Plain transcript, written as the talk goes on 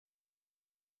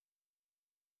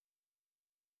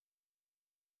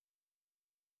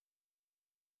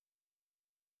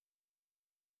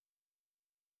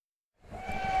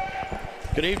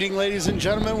Good evening, ladies and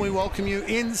gentlemen. We welcome you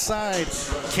inside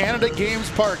Canada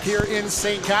Games Park here in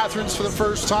St. Catharines for the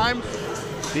first time.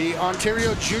 The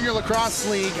Ontario Junior Lacrosse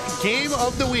League Game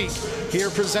of the Week here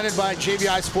presented by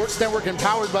JVI Sports Network and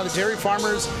powered by the Dairy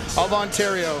Farmers of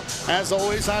Ontario. As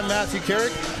always, I'm Matthew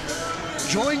Carrick,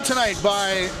 joined tonight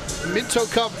by Minto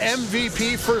Cup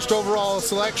MVP, first overall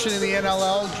selection in the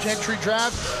NLL entry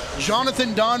draft,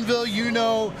 Jonathan Donville. You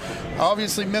know,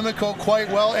 obviously Mimico quite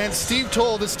well, and Steve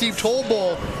Toll, the Steve Toll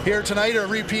Bowl here tonight, a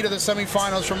repeat of the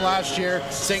semifinals from last year,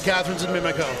 St. Catharines and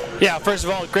Mimico. Yeah, first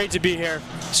of all, great to be here.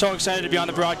 So excited to be on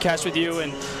the broadcast with you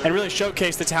and really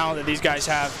showcase the talent that these guys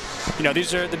have. You know,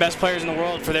 these are the best players in the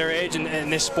world for their age in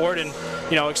this sport, and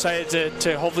you know, excited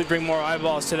to hopefully bring more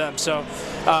eyeballs to them. So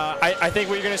I think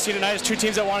what you're going to see tonight is two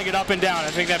teams that want to get up and down.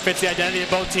 I think that fits the identity of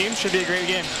both teams. Should be a great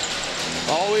game.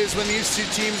 Always when these two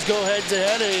teams go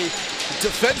head-to-head, a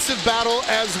defensive battle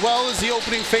as well as the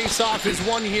opening face-off is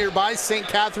won here by St.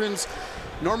 Catharines.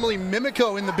 Normally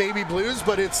Mimico in the baby blues,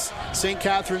 but it's St.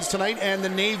 Catharines tonight and the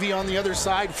Navy on the other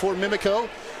side for Mimico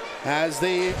as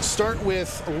they start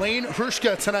with Lane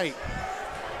Hrushka tonight.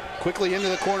 Quickly into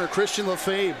the corner, Christian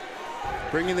Lefebvre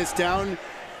bringing this down.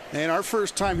 And our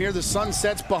first time here, the sun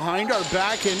sets behind our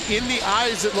back and in the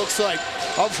eyes, it looks like,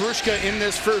 of Hrushka in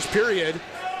this first period,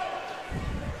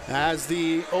 as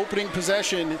the opening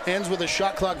possession ends with a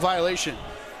shot clock violation.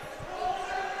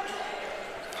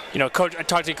 You know, I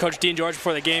talked to Coach Dean George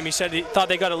before the game. He said he thought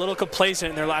they got a little complacent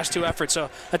in their last two efforts, so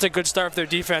that's a good start for their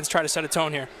defense. Try to set a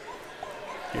tone here.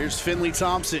 Here's Finley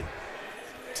Thompson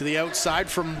to the outside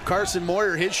from Carson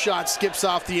Moyer. His shot skips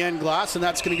off the end glass, and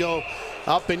that's going to go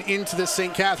up and into the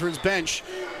St. Catharines bench.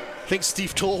 I think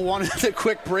Steve Toll wanted the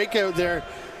quick breakout there,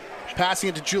 passing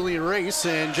it to Julian Race,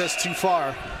 and just too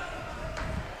far.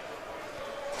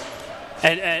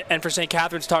 And for St.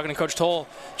 Catharines, talking to Coach Toll,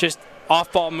 just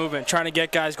off-ball movement, trying to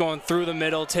get guys going through the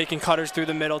middle, taking cutters through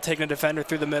the middle, taking a defender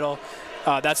through the middle.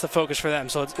 That's the focus for them,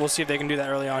 so we'll see if they can do that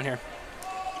early on here.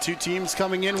 Two teams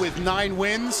coming in with 9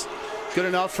 wins. Good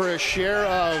enough for a share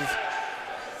of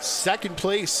second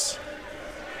place.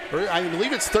 I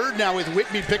believe it's third now, with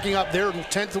Whitby picking up their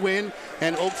 10th win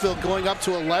and Oakville going up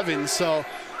to 11. So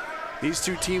these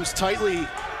two teams tightly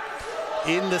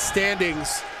in the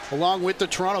standings, along with the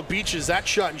Toronto Beaches. That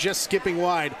shot just skipping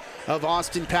wide of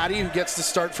Austin Patty, who gets the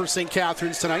start for St.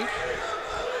 Catharines tonight.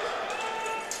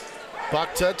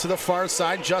 Bukta to the far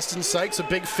side, Justin Sykes, a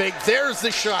big fake. There's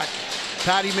the shot.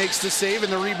 Patty makes the save,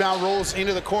 and the rebound rolls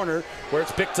into the corner, where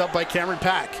it's picked up by Cameron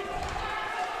Pack.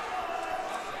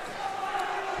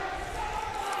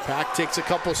 Pack takes a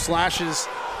couple slashes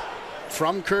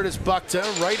from Curtis Bukta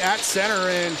right at center,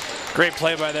 and great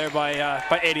play by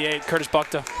 88, Curtis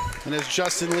Bukta. And as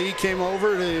Justin Lee came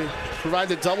over to provide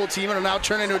the double team, it'll now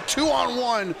turn into a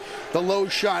 2-on-1. The low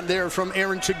shot there from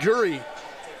Aaron Taguri.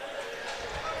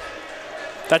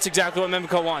 That's exactly what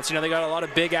Mimico wants. You know, they got a lot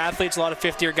of big athletes, a lot of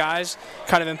fifth-year guys,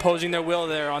 kind of imposing their will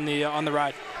there on the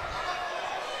ride.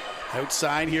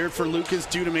 Outside here for Lucas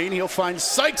Dudemain. He'll find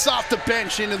Sykes off the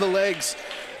bench into the legs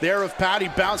there of Patty,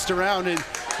 bounced around, and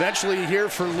eventually here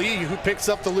for Lee, who picks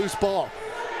up the loose ball.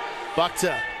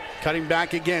 Bukta cutting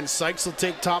back again. Sykes will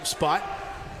take top spot.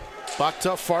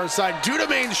 Bukta far side.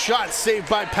 Dudemain's shot saved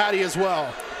by Patty as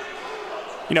well.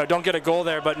 You know, don't get a goal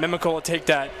there, but Mimico will take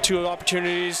that. 2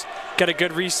 opportunities, get a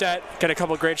good reset, get a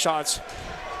couple great shots.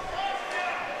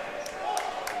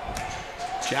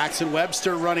 Jackson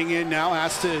Webster running in now,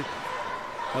 has to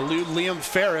elude Liam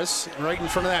Ferris right in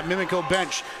front of that Mimico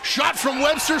bench. Shot from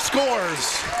Webster,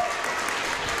 scores.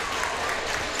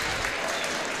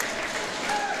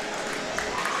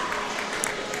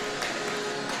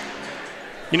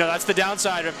 You know, that's the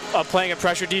downside of playing a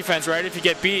pressure defense, right? If you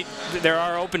get beat, there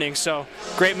are openings. So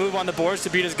great move on the boards to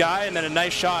beat his guy, and then a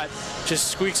nice shot, just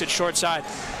squeaks it short side.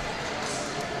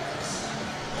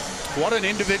 What an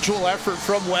individual effort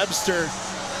from Webster,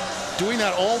 doing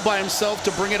that all by himself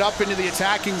to bring it up into the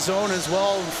attacking zone as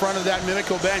well in front of that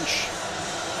Mimico bench.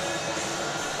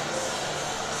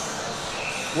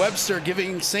 Webster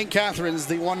giving St. Catharines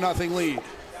the 1-0 lead.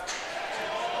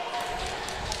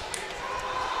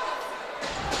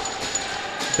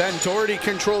 Ben Doherty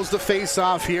controls the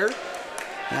face-off here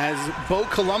as Bo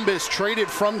Columbus traded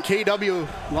from KW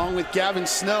along with Gavin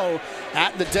Snow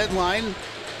at the deadline.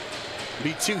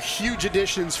 Be 2 huge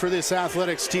additions for this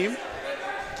athletics team.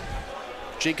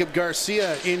 Jacob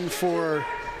Garcia in for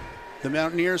the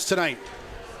Mountaineers tonight,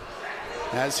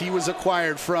 as he was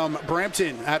acquired from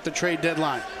Brampton at the trade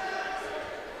deadline.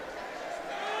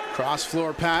 Cross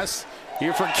floor pass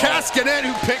here for Cascanet,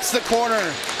 who picks the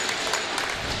corner.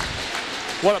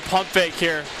 What a pump fake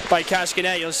here by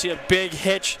Cascanet. You'll see a big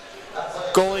hitch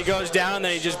Goalie goes down, and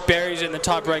then he just buries it in the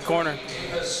top right corner.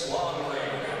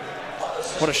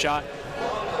 What a shot.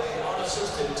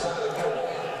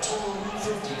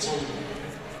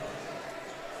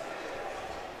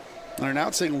 They're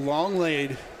announcing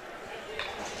Longlade.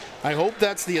 I hope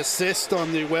that's the assist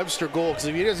on the Webster goal, because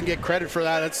if he doesn't get credit for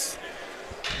that, that's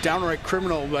downright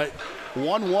criminal. But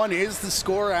 1-1 is the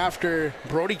score after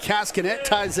Brody Cascanet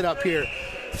ties it up here.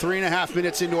 3.5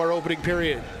 minutes into our opening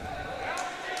period.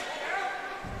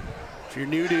 If you're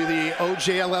new to the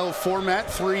OJLL format,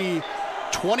 3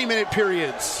 20-minute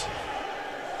periods.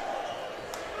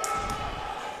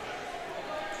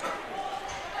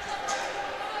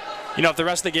 You know, if the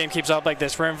rest of the game keeps up like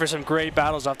this, we're in for some great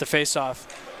battles off the face-off.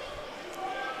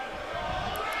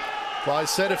 Well, I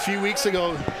said a few weeks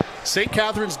ago, St.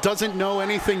 Catharines doesn't know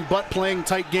anything but playing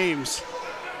tight games.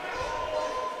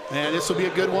 And this will be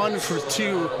a good one for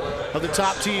 2 of the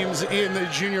top teams in the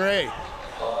Junior A.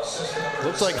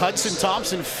 Looks like Hudson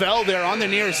Thompson fell there on the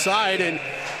near side, and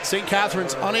St.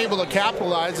 Catharines unable to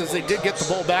capitalize as they did get the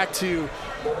ball back to,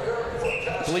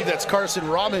 I believe that's Carson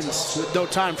Robbins, with no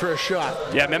time for a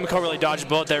shot. Yeah, Mimico really dodged a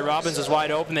bullet there. Robbins was wide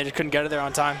open. They just couldn't get it there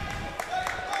on time.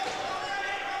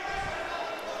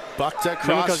 Bucked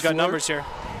across. Mimico's got numbers here.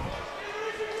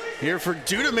 Here for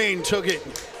Dudemain, took it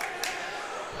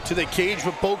to the cage,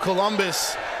 but Bo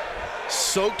Columbus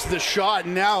soaked the shot.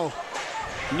 And now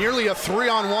nearly a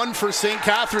 3-on-1 for St.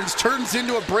 Catharines. Turns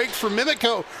into a break for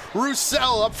Mimico.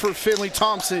 Roussel up for Finley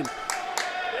Thompson,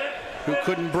 who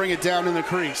couldn't bring it down in the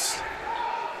crease.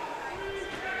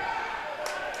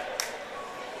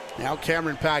 Now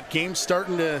Cameron Pack, game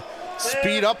starting to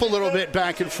speed up a little bit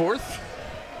back and forth.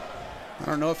 I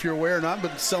don't know if you're aware or not,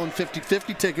 but selling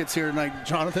 50-50 tickets here tonight,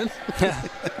 Jonathan.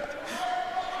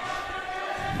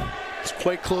 It's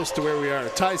quite close to where we are.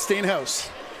 Ty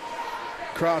Stainhouse,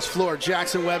 cross floor,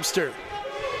 Jackson Webster.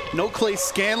 No Clay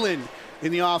Scanlon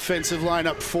in the offensive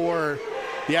lineup for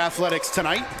the Athletics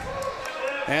tonight.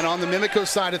 And on the Mimico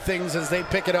side of things, as they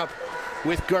pick it up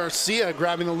with Garcia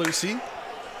grabbing the loosey,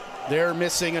 they're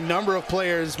missing a number of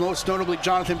players, most notably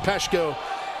Jonathan Peshko,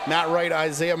 Matt Wright,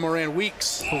 Isaiah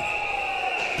Moran-Weeks.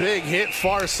 Big hit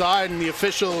far side, and the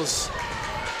officials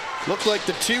looked like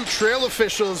the 2 trail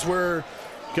officials were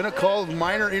going to call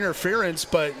minor interference,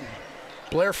 but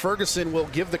Blair Ferguson will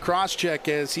give the cross check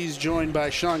as he's joined by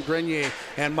Sean Grenier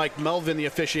and Mike Melvin, the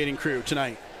officiating crew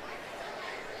tonight.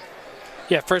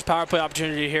 Yeah, first power play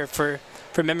opportunity here for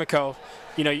Mimico.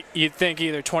 You know, you'd think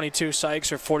either 22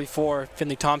 Sykes or 44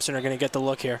 Finley Thompson are going to get the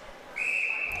look here.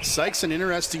 Sykes an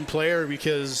interesting player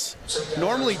because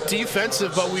normally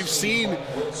defensive, but we've seen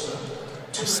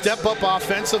step up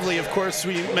offensively. Of course,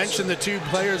 we mentioned the 2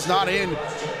 players not in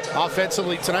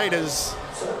offensively tonight as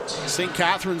St.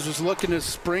 Catharines was looking to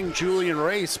spring Julian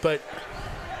Race, but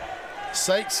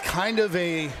Sykes kind of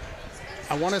a,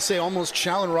 I want to say almost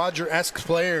Challen Roger-esque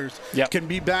players. Yep. Can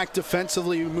be back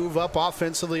defensively, move up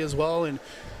offensively as well, and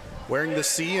wearing the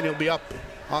C, and he'll be up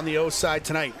on the O side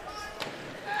tonight.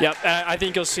 Yep, I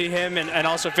think you'll see him and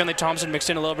also Finley Thompson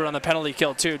mixed in a little bit on the penalty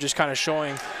kill too, just kind of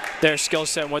showing their skill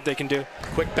set and what they can do.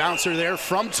 Quick bouncer there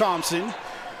from Thompson.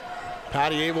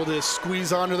 Patty able to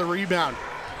squeeze onto the rebound.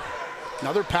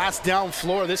 Another pass down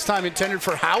floor, this time intended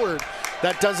for Howard.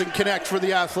 That doesn't connect for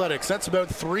the Athletics. That's about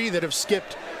 3 that have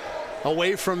skipped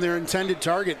away from their intended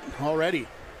target already.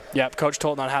 Yep, Coach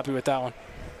Tolt not happy with that one.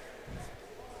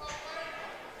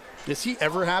 Is he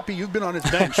ever happy? You've been on his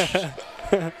bench.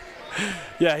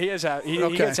 Yeah, he is happy.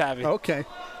 He gets happy. Okay.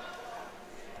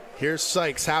 Here's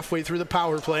Sykes halfway through the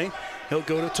power play. He'll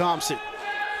go to Thompson.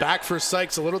 Back for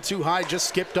Sykes, a little too high, just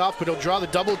skipped off, but he'll draw the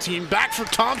double team. Back for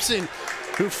Thompson,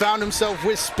 who found himself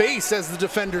with space as the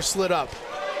defender slid up.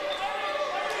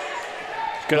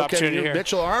 Good opportunity here.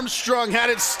 Mitchell Armstrong had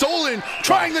it stolen,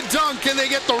 trying the dunk, and they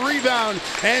get the rebound,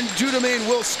 and Dudemain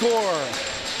will score.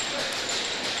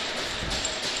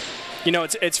 You know,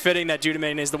 it's fitting that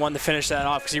Dudemain is the one to finish that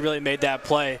off because he really made that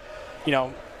play. You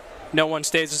know, no one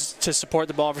stays to support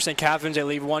the ball for St. Catharines. They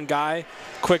leave one guy,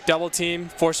 quick double team,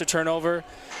 force a turnover.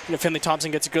 You know, Finley Thompson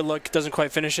gets a good look, doesn't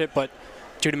quite finish it, but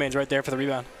Dudemain's right there for the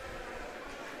rebound.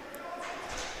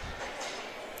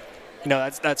 You know,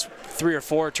 that's 3 or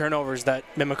 4 turnovers that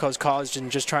Mimico's caused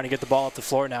and just trying to get the ball up the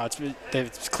floor now.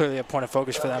 It's clearly a point of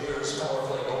focus for them.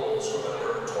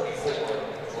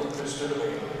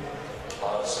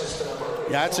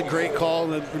 Yeah, that's a great call.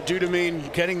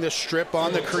 Dudemain getting the strip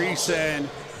on the crease, and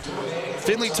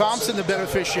Finley Thompson the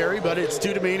beneficiary, but it's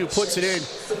Dudemain who puts it in.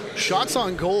 Shots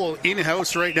on goal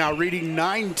in-house right now, reading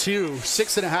 9-2,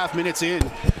 6.5 minutes in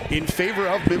favor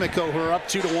of Mimico, who are up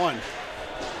 2-1.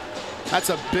 That's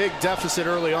a big deficit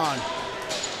early on.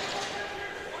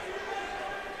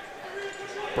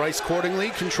 Bryce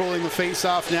Cordingley controlling the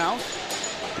face-off now.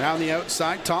 Around the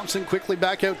outside, Thompson quickly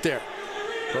back out there.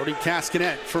 Brody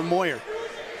Cascanet for Moyer.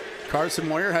 Carson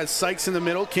Moyer has Sykes in the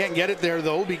middle. Can't get it there,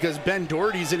 though, because Ben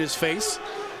Doherty's in his face.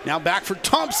 Now back for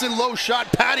Thompson. Low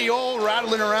shot. Patty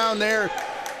rattling around there.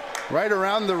 Right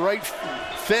around the right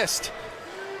fist.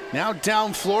 Now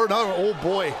down floor. Another, oh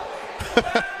boy.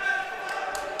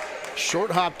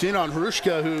 Short hopped in on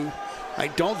Hrushka, who I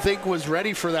don't think was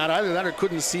ready for that. Either that or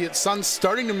couldn't see it. Sun's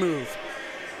starting to move.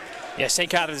 Yeah, St.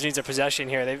 Catharines needs a possession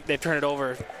here. They've turned it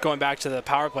over, going back to the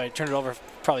power play, turned it over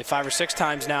probably 5 or 6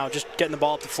 times now, just getting the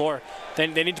ball up the floor. They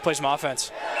need to play some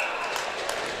offense.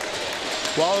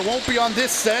 Well, it won't be on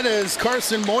this set as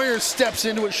Carson Moyer steps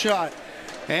into a shot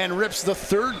and rips the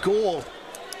 3rd goal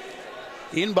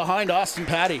in behind Austin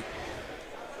Patty.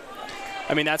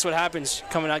 I mean, that's what happens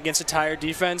coming out against a tired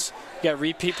defense. You got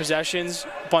repeat possessions,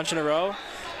 a bunch in a row,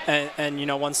 and you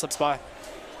know, one slips by.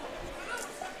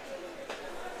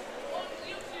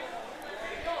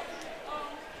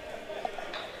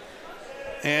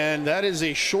 And that is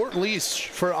a short leash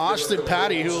for Austin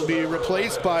Patty, who will be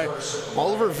replaced by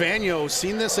Oliver Vagno.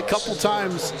 Seen this a couple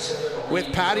times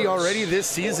with Patty already this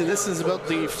season. This is about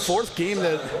the 4th game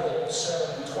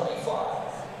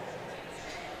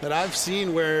that I've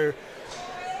seen where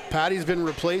Patty's been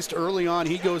replaced early on.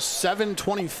 He goes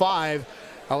 7-25,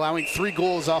 allowing 3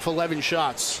 goals off 11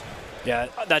 shots. Yeah,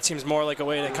 that seems more like a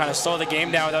way to kind of slow the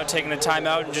game down without taking a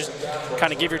timeout and just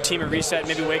kind of give your team a reset,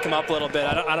 maybe wake them up a little bit.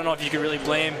 I don't know if you could really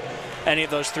blame any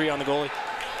of those 3 on the goalie.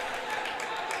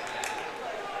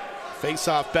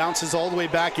 Face-off bounces all the way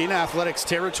back in Athletics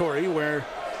territory where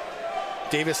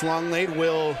Davis Longlade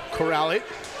will corral it.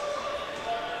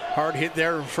 Hard hit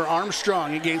there for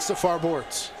Armstrong against the far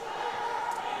boards.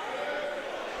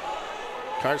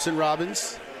 Carson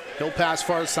Robbins, he'll pass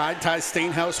far side, ties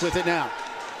Stainhouse with it now.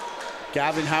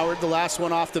 Gavin Howard, the last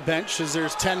one off the bench as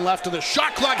there's 10 left of the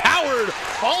shot clock. Howard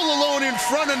all alone in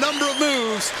front, a number of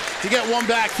moves to get one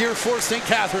back here for St.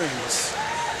 Catharines.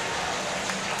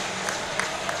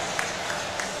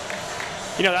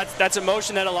 You know, that's a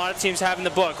motion that a lot of teams have in the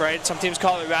book, right? Some teams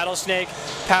call it rattlesnake,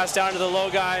 pass down to the low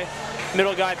guy,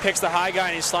 middle guy picks the high guy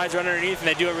and he slides right underneath, and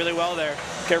they do it really well there.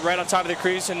 Get right on top of the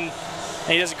crease, and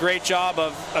he does a great job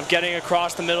of getting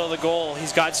across the middle of the goal.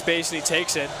 He's got space and he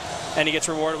takes it, and he gets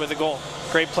rewarded with a goal.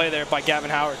 Great play there by Gavin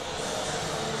Howard.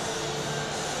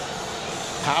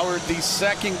 Howard, the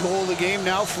 2nd goal of the game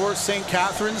now for St.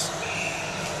 Catharines,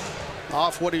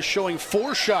 off what is showing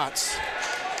 4 shots,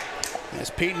 as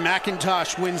Peyton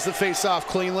McIntosh wins the face-off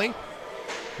cleanly.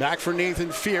 Back for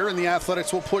Nathan Fear, and the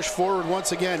Athletics will push forward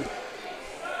once again.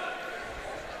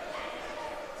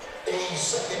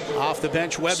 Off the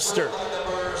bench, Webster.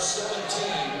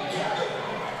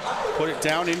 Put it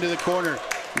down into the corner.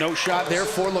 No shot there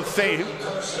for Lefebvre.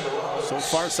 So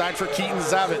far side for Keaton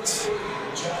Zavitz.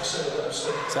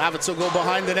 Zavitz will go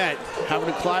behind the net, having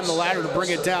to climb the ladder to bring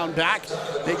it down. Back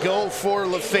they go for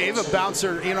Lefebvre, a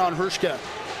bouncer in on Hrushka,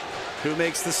 who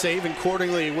makes the save, and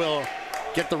accordingly will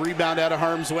get the rebound out of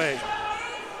harm's way.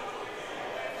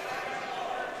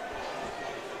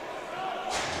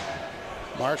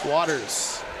 Mark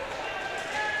Waters,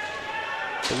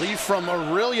 I believe from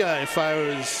Aurelia, if I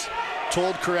was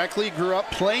told correctly, grew up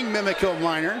playing Mimico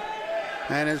Minor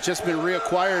and has just been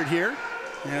reacquired here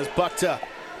and has bucked up.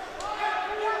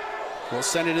 We'll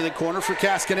send it in the corner for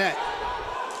Cascanet.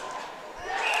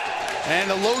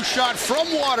 And a low shot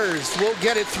from Waters will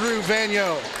get it through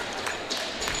Vagno.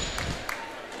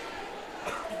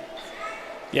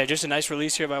 Yeah, just a nice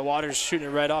release here by Waters, shooting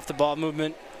it right off the ball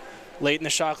movement. Late in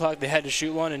the shot clock, they had to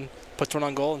shoot one and puts one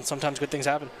on goal, and sometimes good things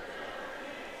happen.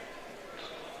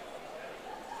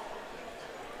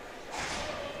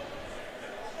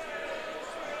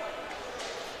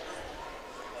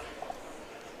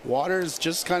 Waters,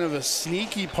 just kind of a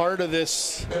sneaky part of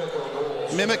this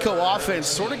Mimico offense,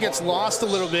 sort of gets lost a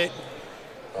little bit,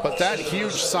 but that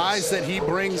huge size that he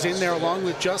brings in there along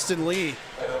with Justin Lee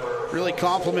really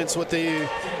complements what they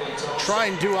try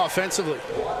and do offensively.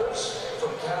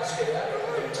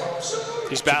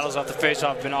 These battles off the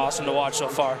faceoff have been awesome to watch so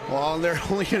far. Well, they're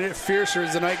only going to get fiercer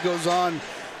as the night goes on,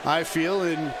 I feel,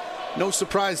 and no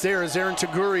surprise there is Aaron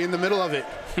Taguri in the middle of it.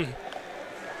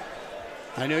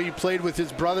 I know you played with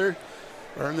his brother,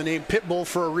 earned the name Pitbull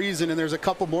for a reason, and there's a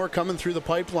couple more coming through the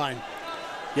pipeline.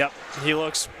 Yep, he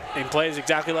looks and plays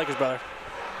exactly like his brother.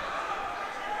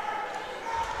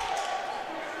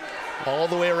 All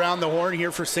the way around the horn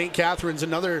here for St. Catharines.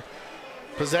 Another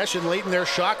possession late in their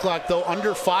shot clock, though,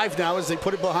 under 5 now as they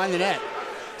put it behind the net.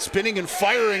 Spinning and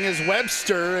firing is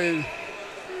Webster, and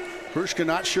Hrushka,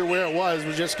 not sure where it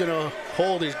was just going to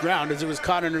hold his ground as it was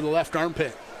caught under the left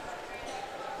armpit.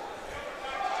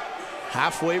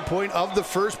 Halfway point of the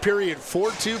first period.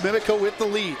 4-2, Mimico with the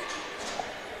lead.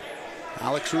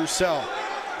 Alex Roussel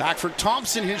back for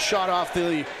Thompson. His shot off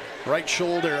the right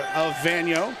shoulder of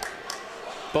Vagno.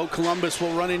 Bo Columbus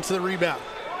will run into the rebound.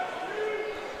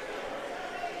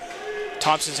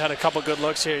 Thompson's had a couple good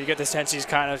looks here. You get the sense he's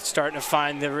kind of starting to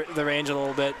find the range a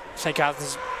little bit. St.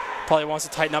 Catharines probably wants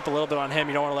to tighten up a little bit on him.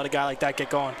 You don't want to let a guy like that get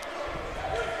going.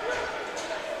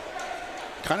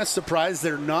 Kind of surprised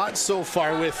they're not so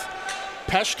far with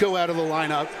Peshko out of the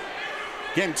lineup.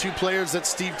 Again, two players that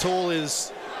Steve Toll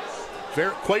is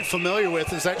quite familiar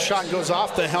with as that shot goes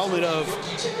off the helmet of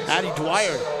Addy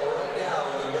Dwyer.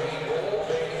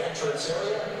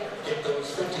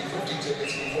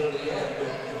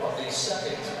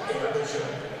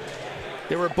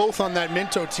 They were both on that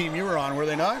Minto team you were on, were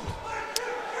they not?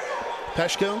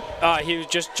 Peshko? He was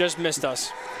just missed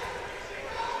us.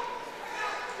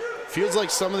 Feels like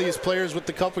some of these players with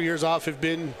the couple years off have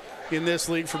been in this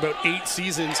league for about 8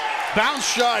 seasons. Bounce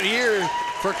shot here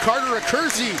for Carter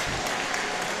Akersi.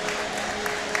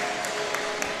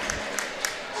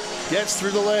 Gets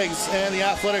through the legs, and the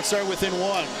Athletics are within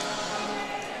 1.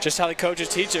 Just how the coaches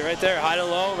teach it right there. High to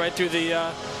low, right through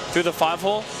the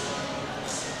 5-hole.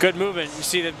 Good movement. You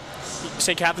see that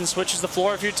St. Catharines switches the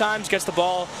floor a few times, gets the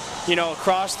ball,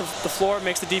 across the floor,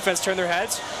 makes the defense turn their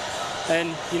heads.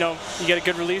 And, you get a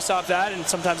good release off that, and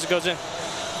sometimes it goes in.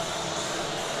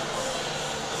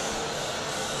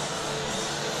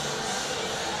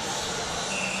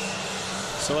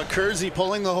 So Akersi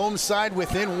pulling the home side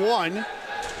within 1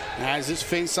 as this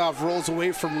faceoff rolls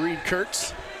away from Reed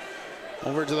Kurtz.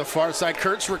 Over to the far side.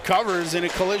 Kurtz recovers in a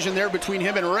collision there between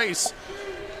him and Race.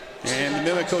 And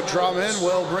the Mimico drawman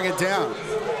will bring it down.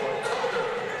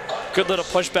 Good little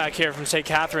pushback here from St.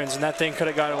 Catharines, and that thing could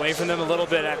have got away from them a little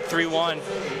bit at 3-1.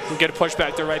 And get a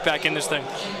pushback, they're right back in this thing.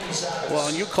 Well,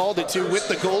 and you called it too with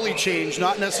the goalie change,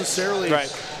 not necessarily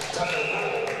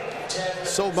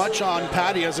so much on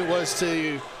Patty as it was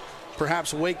to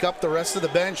perhaps wake up the rest of the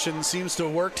bench, and seems to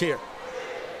have worked here.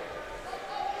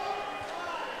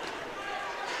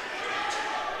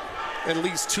 At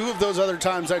least 2 of those other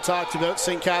times I talked about,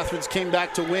 St. Catharines came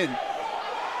back to win.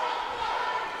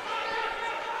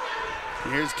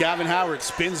 Here's Gavin Howard,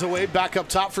 spins away, back up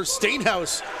top for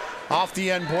Stainhouse. Off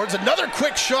the end boards, another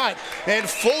quick shot, and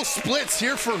full splits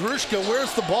here for Hrushka.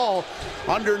 Where's the ball?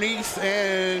 Underneath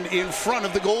and in front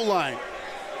of the goal line.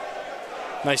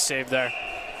 Nice save there.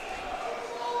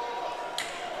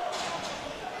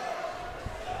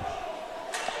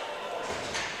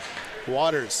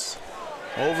 Waters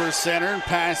over center,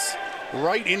 pass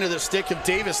right into the stick of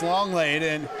Davis Longlade,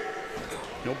 and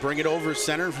he'll bring it over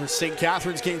center for St.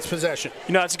 Catharines gains possession.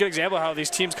 It's a good example of how these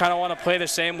teams kind of want to play the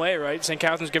same way, right? St.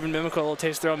 Catharines giving Mimico a little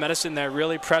taste of their own medicine there,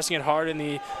 really pressing it hard in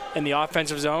the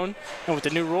offensive zone. And with the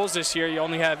new rules this year, you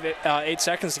only have 8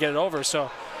 seconds to get it over.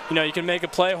 So, you can make a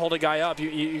play, hold a guy up.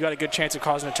 You got a good chance of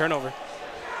causing a turnover.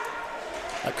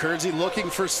 Akersi looking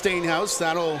for Stainhouse.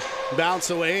 That'll bounce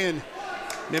away, and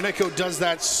Mimico does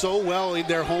that so well in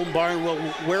their home barn,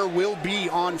 where we'll be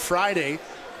on Friday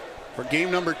for game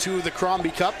number 2 of the Crombie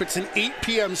Cup. It's an 8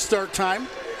 p.m. start time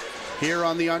here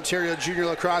on the Ontario Junior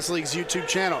Lacrosse League's YouTube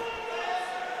channel.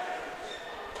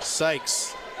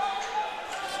 Sykes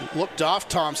looked off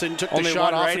Thompson, took the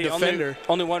shot off the defender.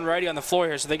 Only one righty on the floor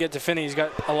here, so they get to Finney. He's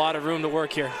got a lot of room to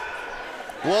work here.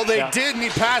 Well, they did, and he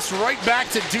passed right back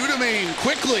to Dudemain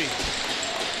quickly.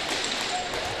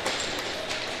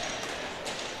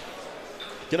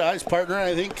 Good eyes, partner,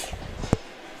 I think.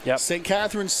 Yep. St.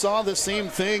 Catharines saw the same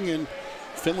thing, and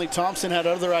Finley Thompson had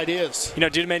other ideas.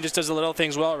 Dudemain just does the little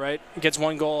things well, right? He gets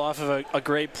one goal off of a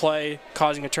great play,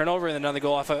 causing a turnover, and then another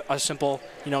goal off a simple,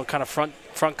 kind of front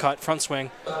cut, front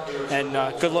swing. And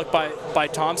good look by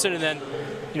Thompson, and then,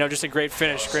 just a great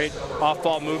finish. Great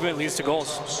off-ball movement leads to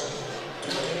goals.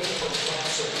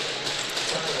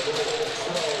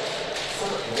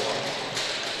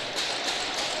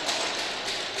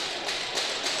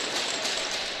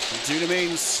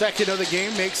 Dudemain's second of the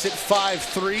game makes it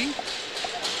 5-3.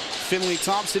 Finley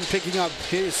Thompson picking up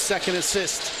his second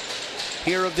assist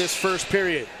here of this first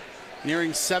period.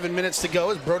 Nearing 7 minutes to go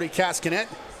as Brody Cascanet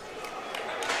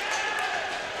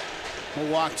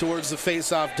will walk towards the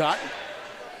face-off dot.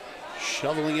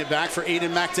 Shoveling it back for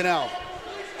Aiden McDonnell.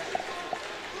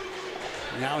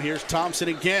 Now here's Thompson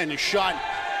again. A shot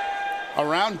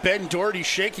around Ben Doherty,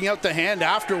 shaking out the hand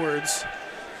afterwards.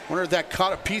 Wonder if that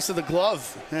caught a piece of the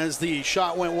glove as the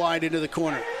shot went wide into the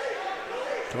corner.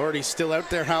 Doherty's still out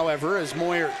there, however, as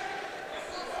Moyer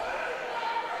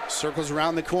circles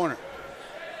around the corner.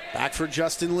 Back for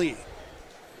Justin Lee.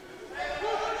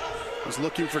 Was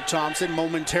looking for Thompson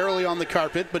momentarily on the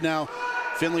carpet, but now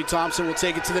Finley Thompson will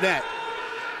take it to the net.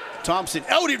 Thompson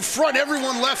out in front,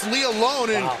 everyone left Lee alone,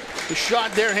 and the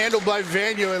shot there handled by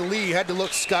Vanier, and Lee had to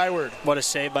look skyward. What a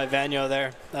save by Vanier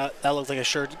there. That looked like a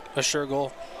sure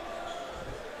goal.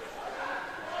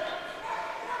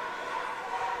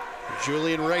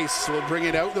 Julian Rice will bring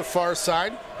it out the far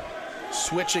side.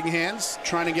 Switching hands,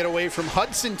 trying to get away from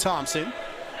Hudson Thompson.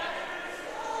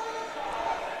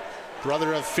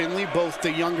 Brother of Finley, both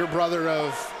the younger brother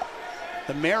of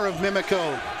the mayor of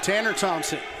Mimico, Tanner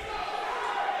Thompson.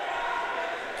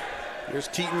 Here's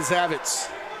Keaton Zavitz.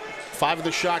 5 of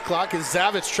the shot clock as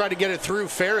Zavitz tried to get it through.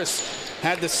 Ferris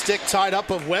had the stick tied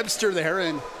up of Webster there,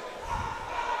 and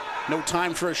no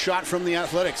time for a shot from the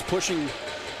Athletics. Pushing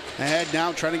ahead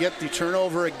now, trying to get the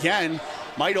turnover again.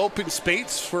 Might open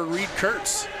space for Reed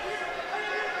Kurtz.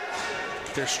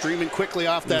 They're streaming quickly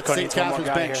off that St. Catharines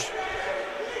bench. Here.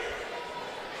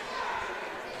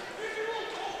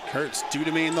 Kurtz,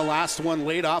 Dudemain, the last one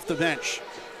laid off the bench.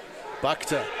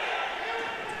 Buckta.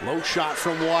 Low shot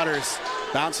from Waters.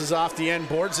 Bounces off the end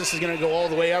boards. This is going to go all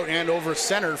the way out and over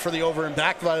center for the over and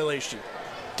back violation.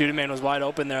 Dudemain was wide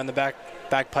open there on the back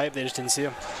pipe. They just didn't see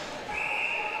him.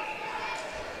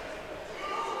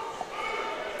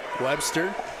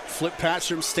 Webster, flip pass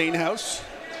from Stainhouse.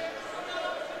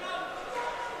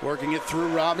 Working it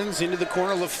through Robbins into the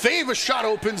corner. Lefebvre, shot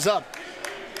opens up.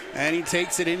 And he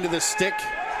takes it into the stick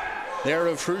there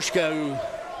of Hrushka, who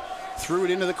threw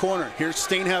it into the corner. Here's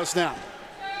Stainhouse now.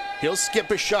 He'll skip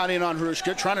a shot in on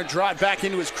Hrushka, trying to draw it back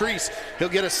into his crease. He'll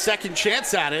get a second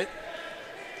chance at it.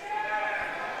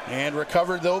 And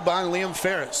recovered, though, by Liam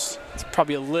Ferris. It's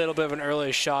probably a little bit of an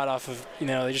early shot off of,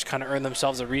 they just kind of earned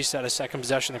themselves a reset, a second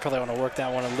possession. They probably want to work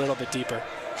that one a little bit deeper.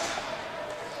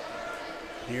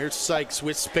 Here's Sykes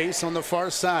with space on the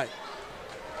far side.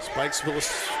 Spikes will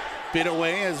spin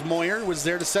away as Moyer was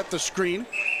there to set the screen.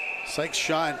 Sykes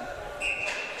shot.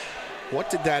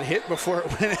 What did that hit before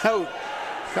it went out?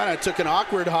 Kind of took an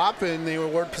awkward hop, and they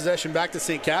award possession back to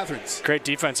St. Catharines. Great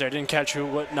defense there. Didn't catch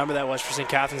what number that was for St.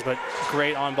 Catharines, but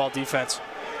great on-ball defense.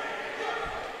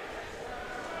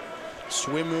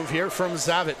 Swim move here from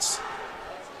Zavitz.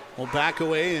 Will back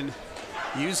away and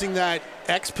using that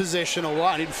X position a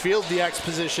lot. He'd field the X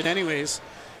position anyways.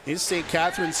 Is St.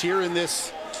 Catharines here in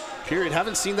this period.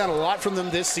 Haven't seen that a lot from them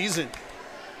this season.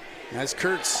 As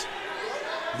Kurtz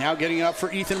now getting up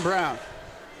for Ethan Brown.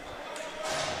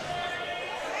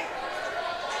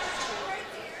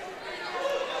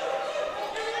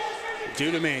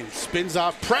 Dudemain spins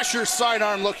off, pressure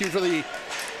sidearm looking for the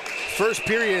first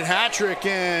period hat trick,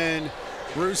 and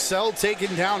Roussel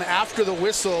taken down after the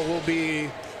whistle will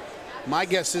be, my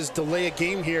guess is delay a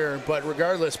game here, but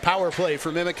regardless, power play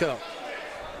for Mimico.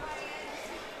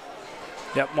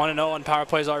 Yep, 1-0 on power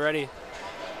plays already.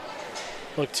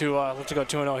 Look to go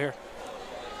 2-0 here.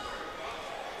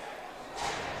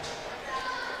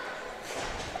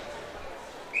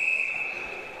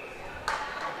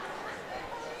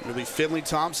 It'll be Finley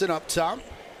Thompson up top,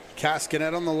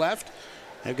 Cascanet on the left.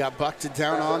 They've got Buckta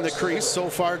down on the crease. So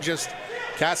far, just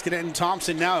Cascanet and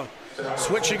Thompson now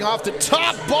switching off the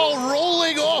top, ball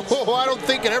rolling. Oh, I don't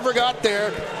think it ever got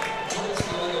there.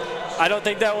 I don't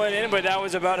think that went in, but that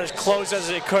was about as close as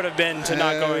it could have been to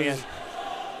not going in.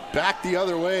 Back the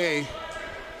other way.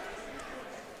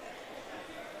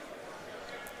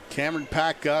 Cameron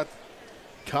Pack got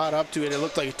caught up to it. It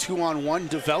looked like a 2-on-1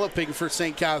 developing for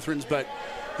St. Catharines, but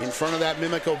in front of that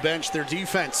Mimico bench, their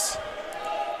defense.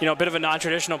 A bit of a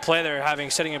non-traditional play there,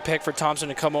 setting a pick for Thompson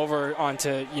to come over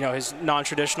onto, his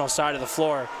non-traditional side of the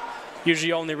floor. Usually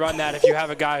you only run that if you have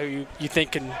a guy who you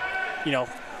think can,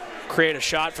 create a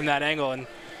shot from that angle, and,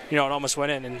 it almost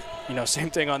went in, and, same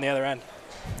thing on the other end.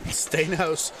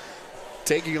 Stainhouse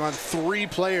taking on 3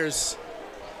 players.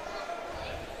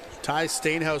 Ty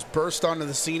Stainhouse burst onto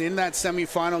the scene in that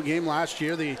semifinal game last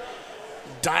year, the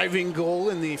diving goal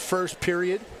in the first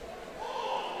period.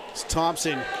 It's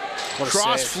Thompson,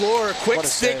 cross floor, quick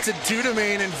stick to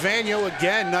Dudemain, and Vanier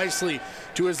again nicely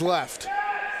to his left.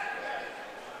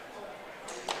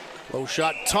 Low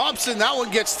shot, Thompson, that one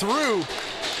gets through.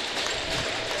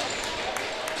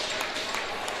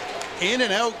 In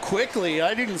and out quickly,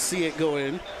 I didn't see it go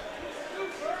in.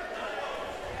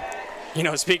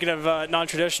 Speaking of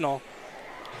non-traditional,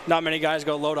 not many guys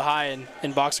go low to high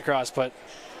in box lacrosse, but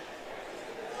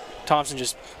Thompson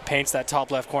just paints that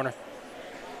top left corner.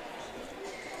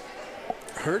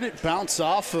 Heard it bounce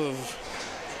off of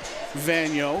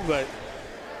Vanier, but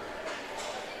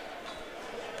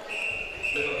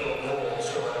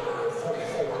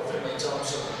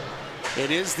it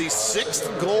is the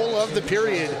 6th goal of the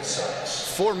period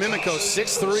for Mimico,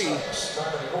 6-3.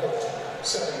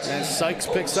 And Sykes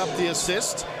picks up the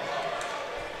assist.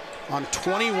 on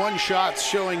 21 shots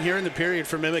showing here in the period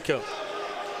for Mimico.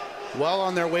 Well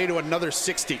on their way to another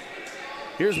 60.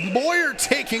 Here's Moyer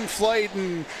taking flight,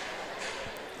 and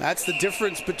that's the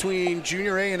difference between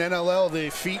Junior A and NLL. The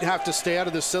feet have to stay out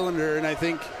of the cylinder, and I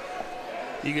think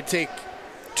you could take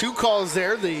two calls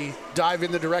there. The dive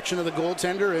in the direction of the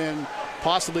goaltender and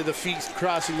possibly the feet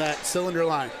crossing that cylinder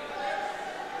line.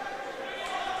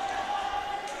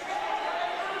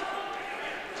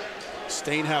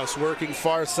 Stainhouse working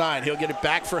far side. He'll get it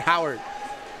back for Howard.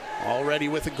 Already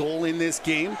with a goal in this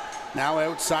game. Now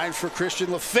outside for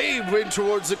Christian Lefebvre, in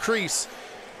towards the crease.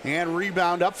 And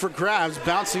rebound up for grabs,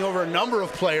 bouncing over a number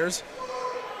of players.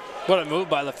 What a move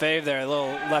by Lefebvre there. A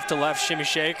little left-to-left shimmy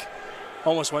shake.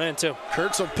 Almost went in, too.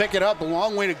 Kurtz will pick it up. A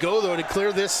long way to go, though, to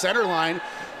clear this center line.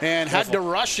 And had to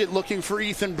rush it looking for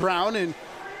Ethan Brown. And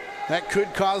that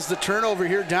could cause the turnover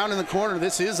here down in the corner.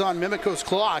 This is on Mimico's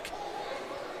clock.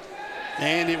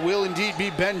 And it will indeed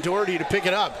be Ben Doherty to pick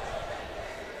it up.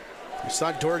 We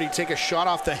saw Doherty take a shot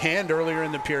off the hand earlier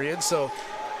in the period, so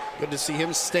good to see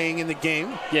him staying in the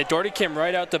game. Yeah, Doherty came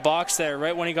right out the box there,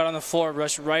 right when he got on the floor,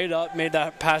 rushed right up, made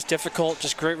that pass difficult,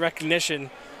 just great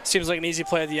recognition. Seems like an easy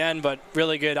play at the end, but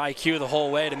really good IQ the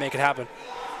whole way to make it happen.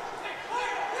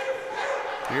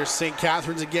 Here's St.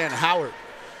 Catharines again. Howard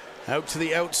out to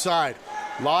the outside.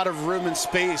 A lot of room and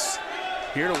space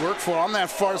here to work for on that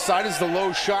far side as the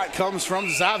low shot comes from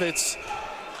Zavitz.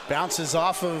 Bounces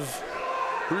off of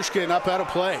Hrushka and up out of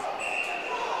play.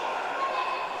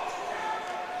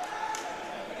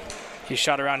 He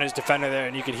shot around his defender there,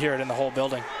 and you could hear it in the whole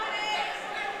building.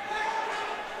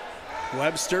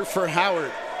 Webster for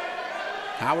Howard.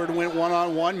 Howard went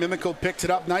one-on-one. Mimico picked it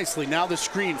up nicely. Now the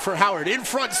screen for Howard. In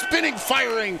front, spinning,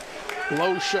 firing.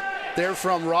 Low shot there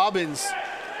from Robbins.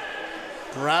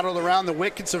 Rattled around the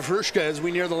wickets of Hrushka as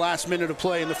we near the last minute of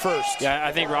play in the first. Yeah,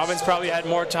 I think Robbins probably had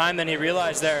more time than he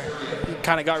realized there. He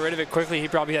kind of got rid of it quickly. He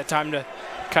probably had time to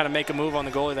kind of make a move on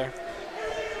the goalie there.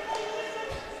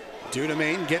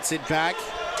 Dudemain gets it back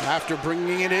after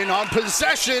bringing it in on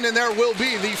possession, and there will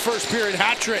be the first period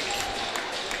hat trick.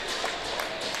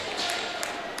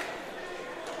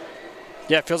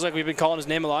 Yeah, it feels like we've been calling his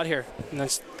name a lot here. And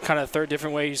that's kind of the third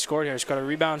different way he scored here. He's got a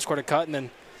rebound, scored a cut, and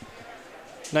then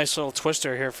nice little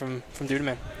twister here from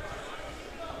Dudemain.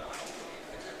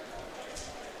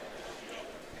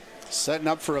 Setting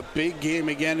up for a big game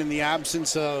again in the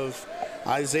absence of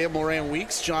Isaiah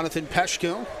Moran-Weeks. Jonathan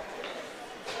Peshko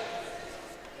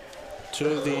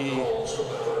to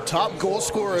the top goal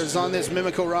scorers on this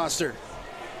Mimico roster.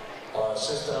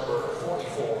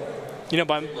 You know,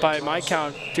 by my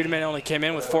count, Dudemain only came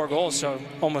in with 4 goals, so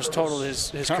almost totaled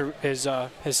his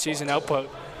season output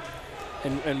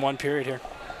in one period here.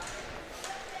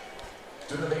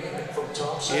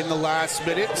 In the last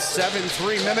minute,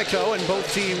 7-3 Mimico, and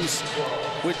both teams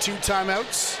with 2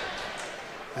 timeouts.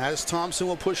 As Thompson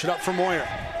will push it up for Moyer.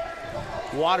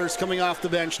 Waters coming off the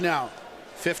bench now.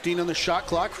 15 on the shot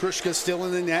clock. Hrushka still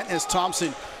in the net as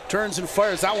Thompson turns and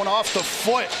fires that one off the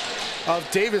foot of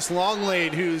Davis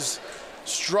Longlade, who's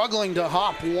struggling to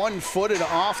hop one-footed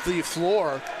off the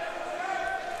floor.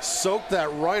 Soaked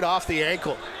that right off the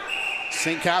ankle.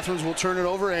 St. Catharines will turn it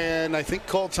over and I think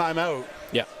call timeout.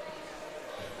 Yeah.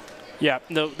 Yeah,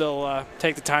 they'll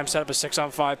take the time, set up a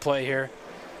 6-on-5 play here.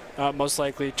 Most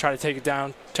likely try to take it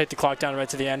down, take the clock down right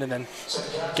to the end, and then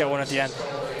get one at the end.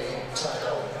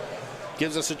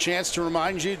 Gives us a chance to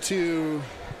remind you to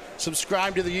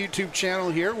subscribe to the YouTube channel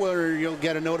here, where you'll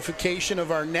get a notification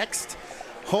of our next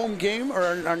home game, or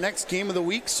our next game of the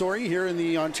week, here in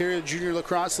the Ontario Junior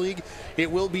Lacrosse League.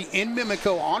 It will be in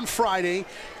Mimico on Friday,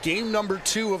 game number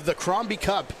 2 of the Crombie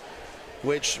Cup,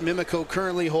 which Mimico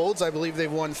currently holds. I believe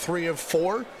they've won 3 of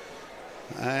 4.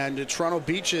 And Toronto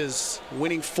Beach is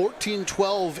winning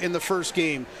 14-12 in the first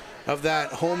game of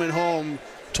that home-and-home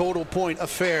total point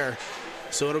affair.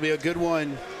 So it'll be a good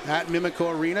one at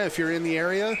Mimico Arena if you're in the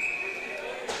area.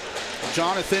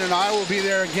 Jonathan and I will be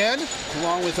there again,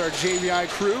 along with our JVI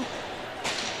crew.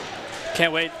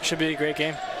 Can't wait. Should be a great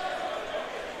game.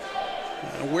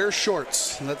 Wear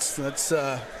shorts. That's it's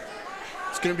going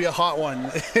to be a hot one,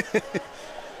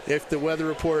 if the weather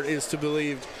report is to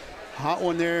believed. Hot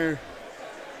one there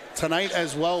tonight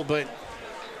as well, but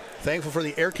thankful for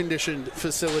the air-conditioned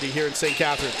facility here in St.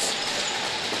 Catharines.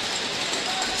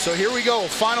 So here we go,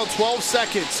 final 12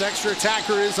 seconds. Extra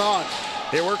attacker is on.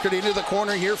 They work it into the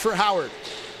corner here for Howard.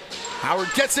 Howard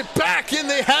gets it back, and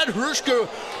they had Hrushka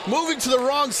moving to the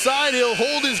wrong side. He'll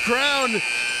hold his ground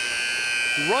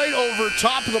right over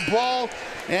top of the ball,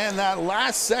 and that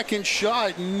last second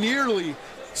shot nearly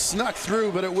snuck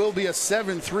through, but it will be a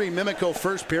 7-3 Mimico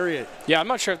first period. Yeah, I'm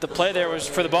not sure if the play there was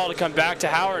for the ball to come back to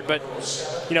Howard, but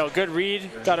good read,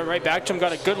 got it right back to him,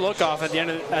 got a good look off at the end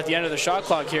of the shot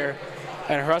clock here,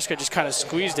 and Hruska just kind of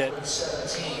squeezed it.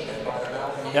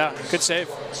 Yeah, good save.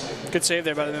 Good save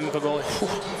there by the Mimico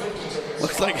goalie.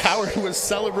 Looks like Howard was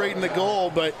celebrating the goal,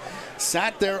 but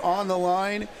sat there on the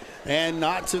line and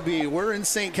not to be. We're in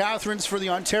St. Catharines for the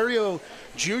Ontario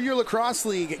Junior Lacrosse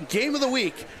League Game of the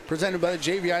Week, presented by the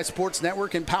JVI Sports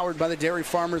Network and powered by the Dairy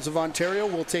Farmers of Ontario.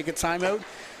 We'll take a timeout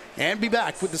and be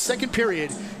back with the second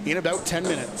period in about 10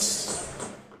 minutes.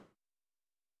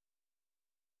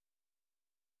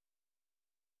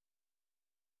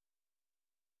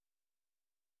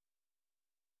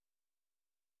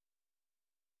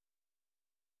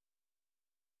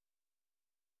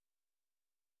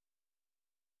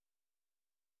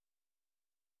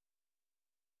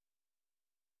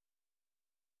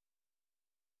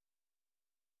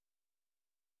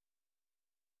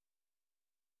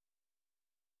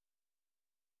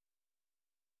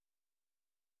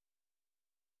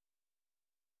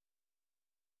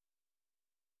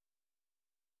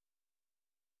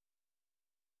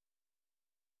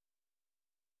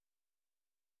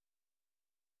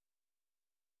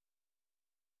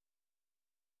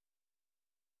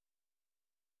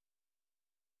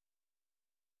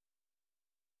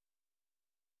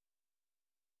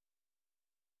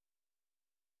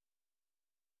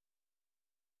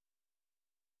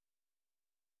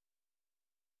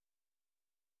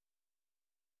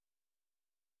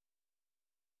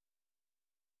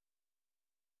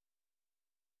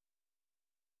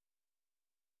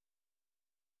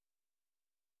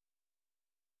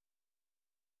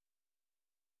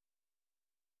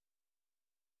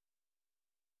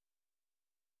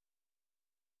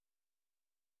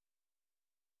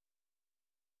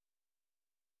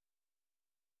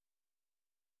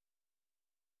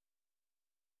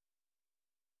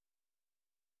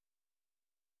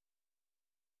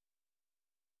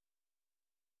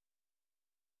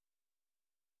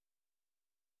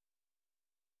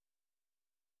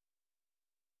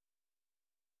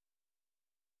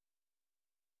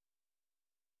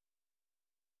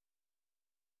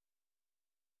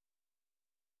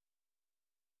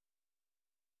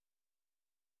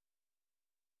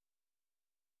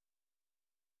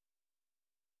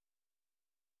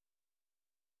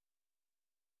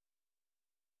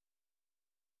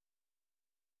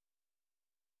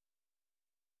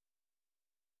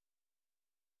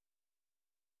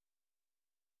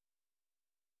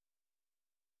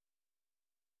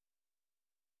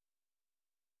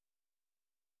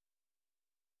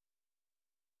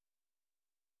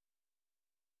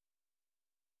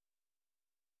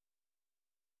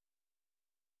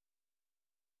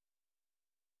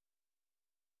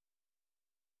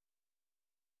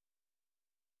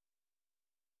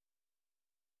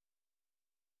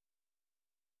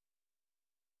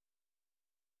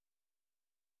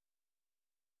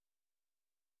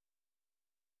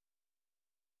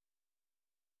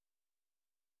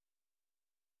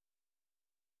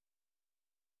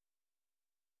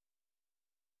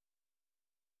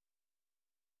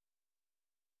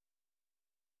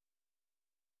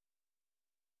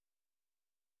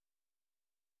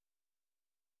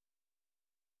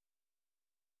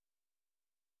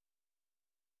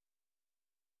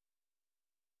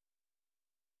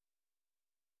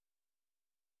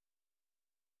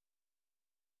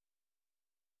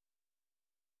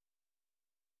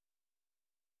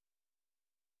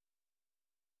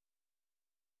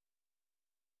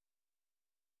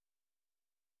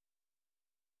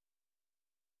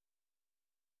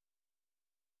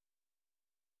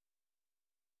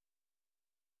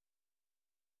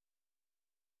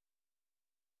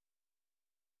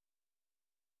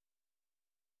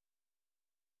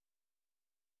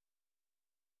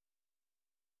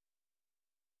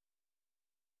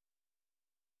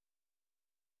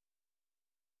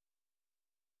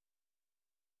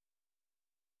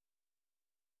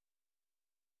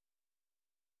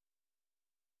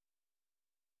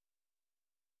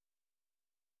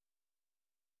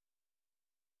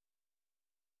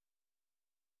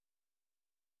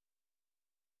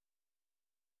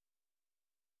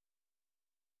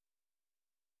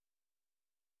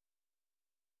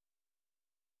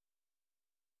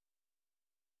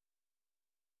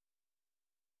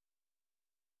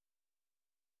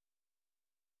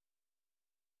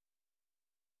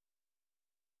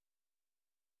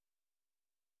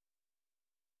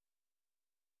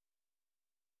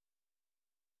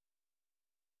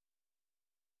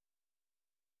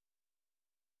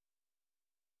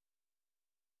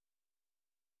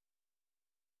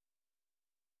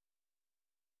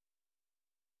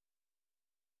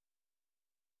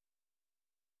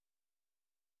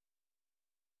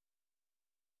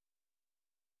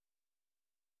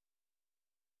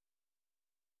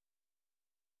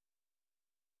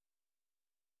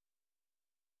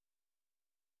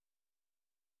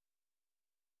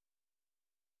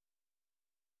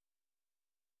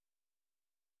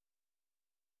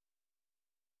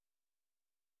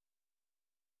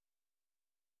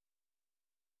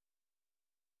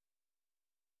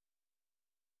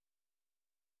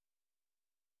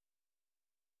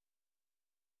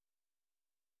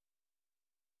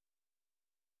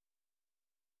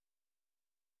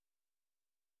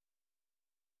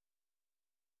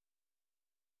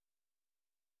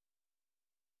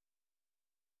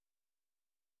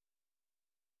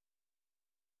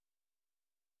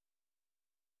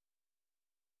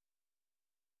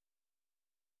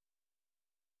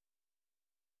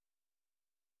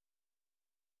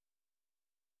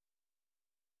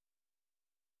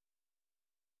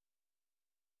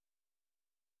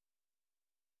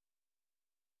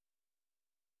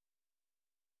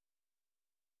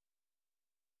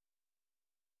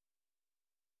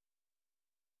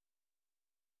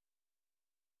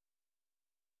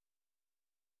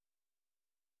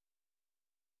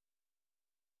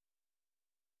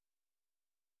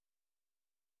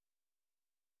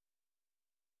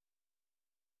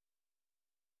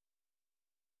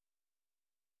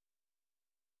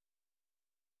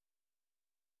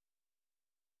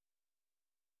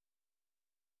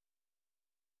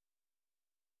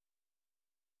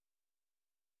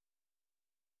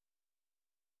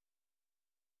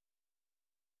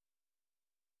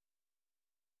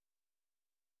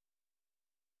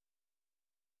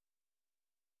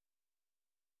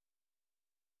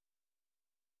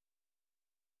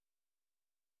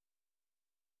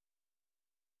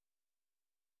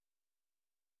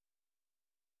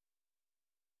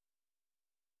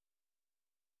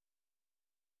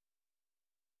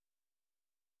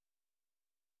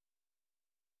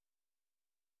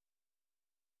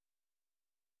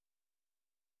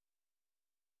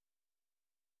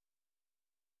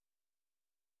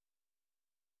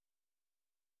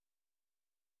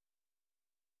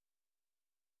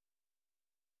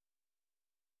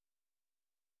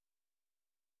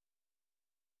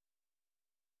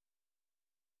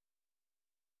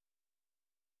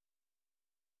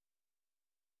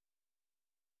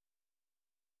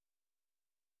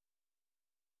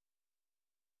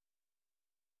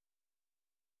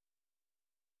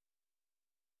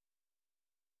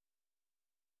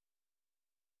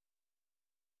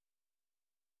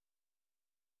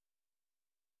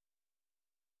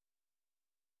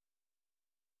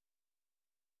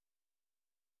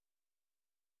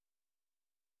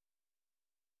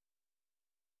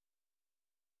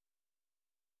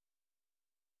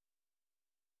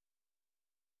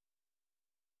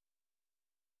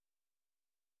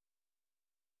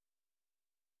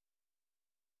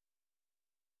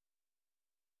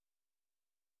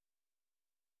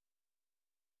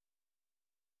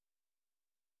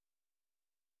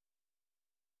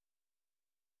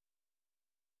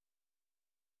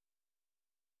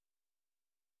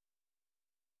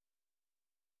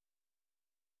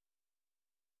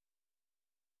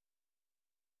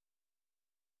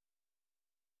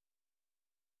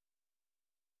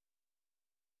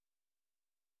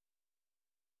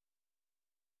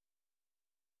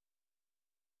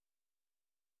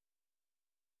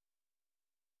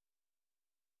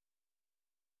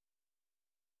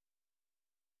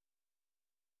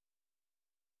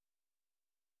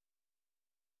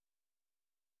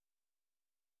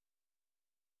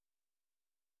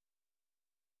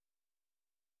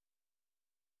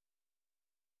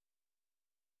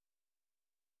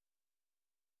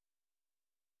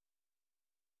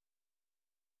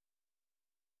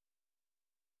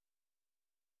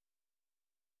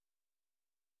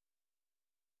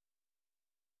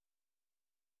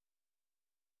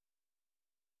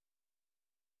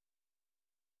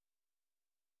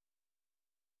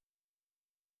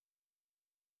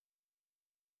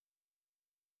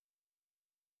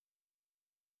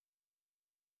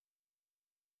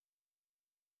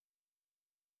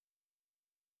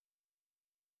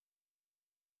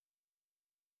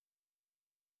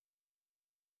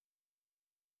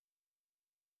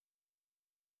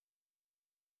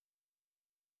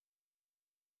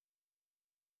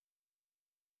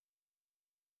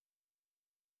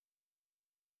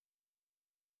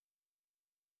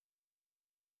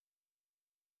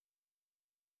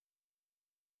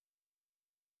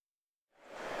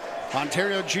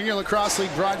 Ontario Junior Lacrosse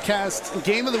League broadcast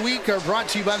Game of the Week are brought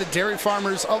to you by the Dairy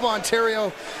Farmers of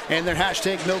Ontario and their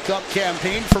hashtag Milk Up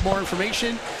campaign. For more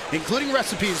information, including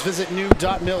recipes, visit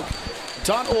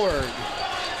new.milk.org.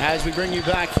 As we bring you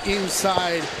back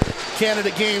inside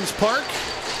Canada Games Park,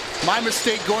 my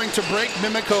mistake going to break.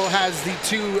 Mimico has the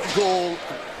 2-goal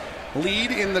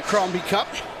lead in the Crombie Cup.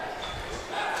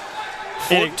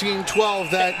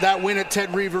 14-12, that win at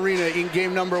Ted Reeve Arena in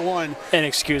game number 1.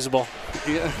 Inexcusable.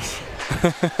 Yeah.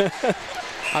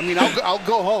 I mean, I'll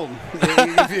go home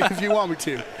if you want me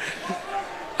to.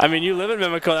 I mean, you live in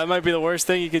Mimico. That might be the worst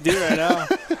thing you could do right now.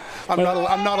 I'm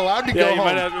not allowed to go home.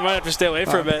 Yeah, you might have to stay away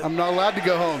for a bit. I'm not allowed to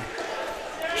go home.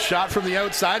 Shot from the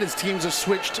outside as teams have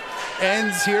switched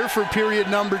ends here for period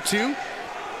number 2.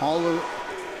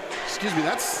 Excuse me,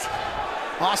 that's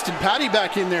Austin Patty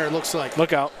back in there, it looks like.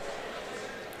 Look out.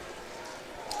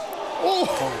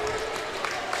 Oh!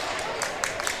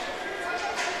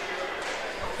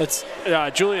 It's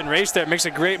Julian Race there, makes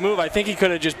a great move. I think he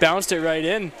could have just bounced it right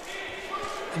in.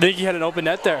 I think he had an open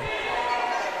net there.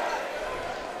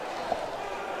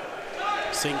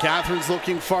 St. Catharines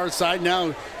looking far side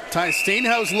now. Ty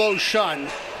Steenhouse low shun.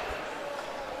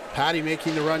 Patty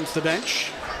making the run to the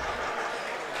bench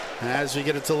as we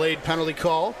get a delayed penalty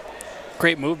call.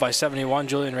 Great move by 71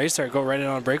 Julian Race there. Go right in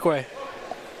on a breakaway.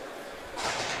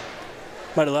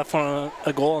 Might have left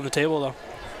a goal on the table though.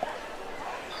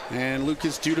 And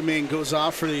Lucas Dudemain goes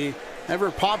off for the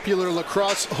ever popular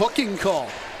lacrosse hooking call.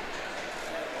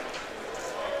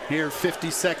 Here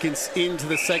 50 seconds into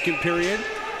the second period.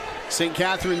 St.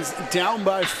 Catharines down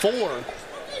by 4.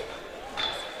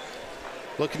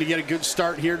 Looking to get a good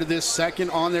start here to this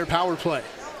second on their power play.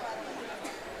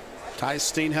 Ty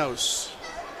Steenhouse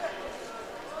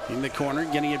in the corner,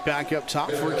 getting it back up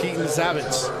top for Keaton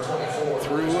Zavitz.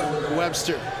 Through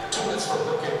Webster.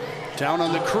 Down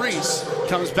on the crease.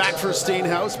 Comes back for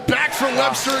Steenhouse. Back for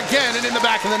Webster again and in the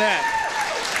back of the net.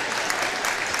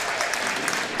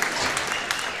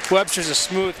 Webster's a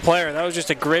smooth player. That was just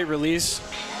a great release.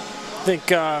 I think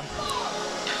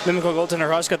Mimico goaltender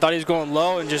Huska thought he was going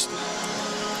low and just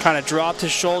kind of dropped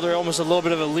his shoulder, almost a little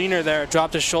bit of a leaner there.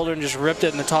 Dropped his shoulder and just ripped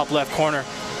it in the top left corner.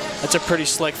 That's a pretty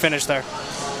slick finish there.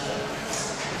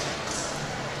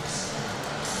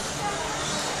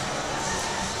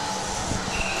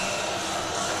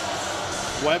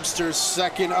 Webster's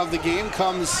second of the game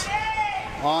comes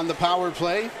on the power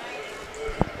play.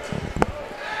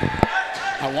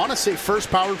 I want to say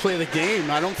first power play of the game.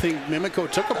 I don't think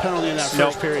Mimico took a penalty in that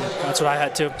first period. That's what I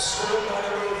had too. I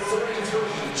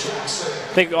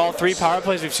think all 3 power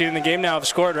plays we've seen in the game now have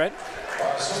scored, right?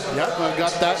 Yep, I've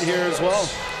got that here as well.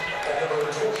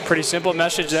 Pretty simple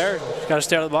message there. Got to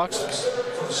stay out of the box.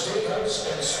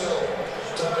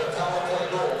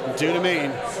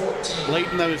 Dudemain, late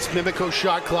in the Mimico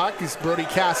shot clock, is Brody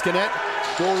Cascanet.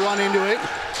 Will run into it.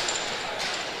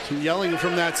 Some yelling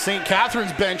from that St.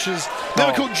 Catharines benches.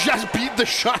 Mimico just beat the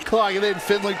shot clock, and then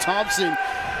Finley Thompson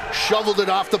shoveled it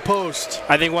off the post.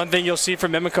 I think one thing you'll see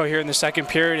from Mimico here in the second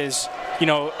period is, you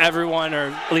know, everyone, or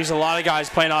at least a lot of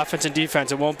guys, playing offense and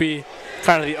defense. It won't be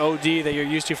kind of the OD that you're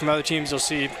used to from other teams. You'll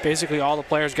see basically all the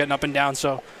players getting up and down.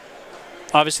 So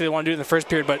obviously they want to do it in the first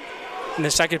period, but in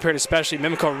the second period especially,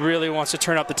 Mimico really wants to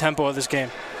turn up the tempo of this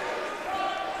game.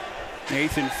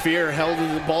 Nathan Fear held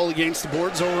the ball against the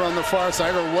boards over on the far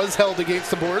side, or was held against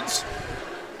the boards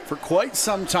for quite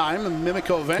some time, and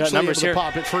Mimico eventually able to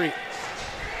pop it free.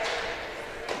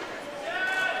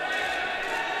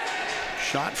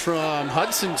 Shot from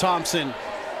Hudson Thompson.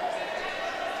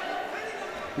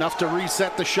 Enough to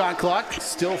reset the shot clock.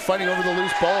 Still fighting over the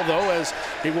loose ball, though, as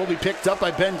it will be picked up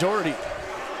by Ben Doherty.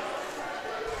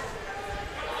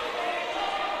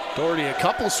 Doherty, a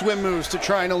couple swim moves to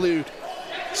try and elude.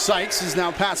 Sykes is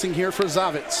now passing here for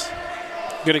Zavitz.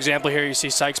 Good example here. You see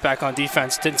Sykes back on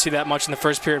defense. Didn't see that much in the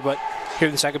first period, but here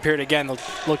in the second period again, they'll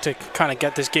look to kind of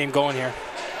get this game going here.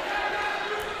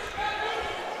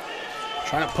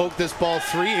 Trying to poke this ball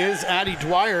free is Addy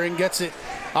Dwyer, and gets it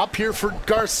up here for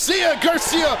Garcia.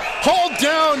 Garcia hauled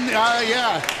down.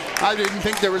 Yeah, I didn't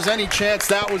think there was any chance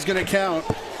that was going to count.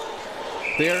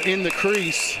 They're in the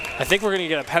crease. I think we're going to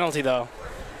get a penalty, though.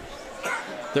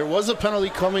 There was a penalty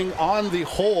coming on the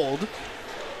hold.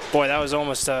 Boy, that was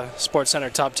almost a Sports Center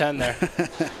top 10 there.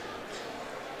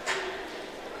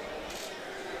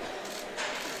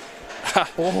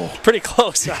 Oh, pretty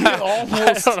close. I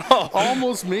don't know.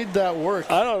 Almost made that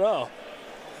work. I don't know.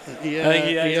 Yeah, I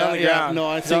think he's on the ground. No,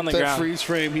 I he's think that freeze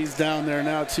frame, he's down there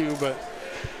now too. But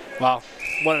wow,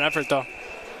 what an effort though.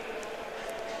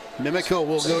 Mimico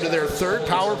will go to their third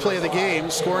power play of the game,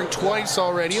 scoring twice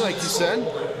already, like you said.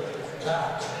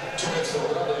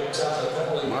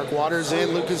 Mark Waters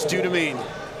and Lucas Dudemain.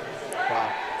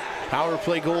 Wow. Power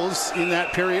play goals in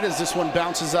that period as this one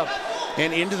bounces up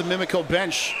and into the Mimico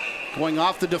bench. Going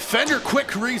off the defender,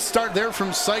 quick restart there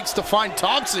from Sykes to find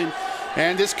Thompson.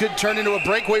 And this could turn into a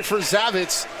breakaway for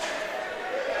Zavitz,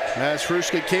 as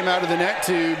Hrushka came out of the net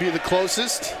to be the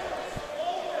closest.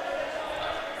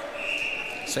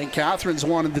 St. Catharines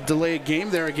wanted to delay a game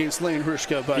there against Lane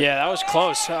Hrushka, but yeah, that was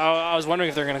close. I was wondering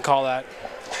if they're going to call that.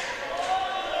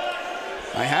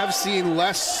 I have seen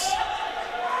less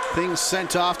things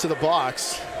sent off to the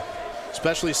box,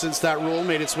 especially since that rule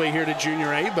made its way here to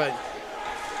Junior A, but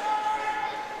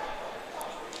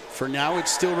for now it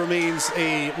still remains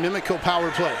a Mimico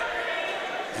power play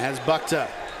as Buckta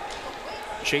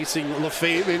chasing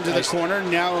Lefebvre into the corner,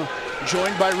 now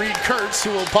joined by Reed Kurtz,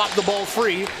 who will pop the ball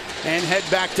free and head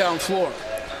back down floor.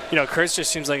 You know, Kurtz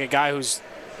just seems like a guy whose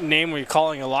name we're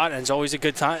calling a lot, and it's always a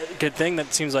good thing.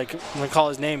 That seems like when we call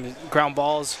his name, ground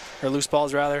balls, or loose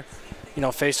balls rather, you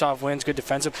know, face-off wins, good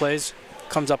defensive plays,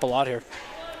 comes up a lot here.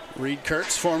 Reed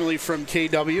Kurtz, formerly from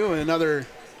KW, another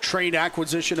trade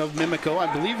acquisition of Mimico,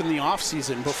 I believe in the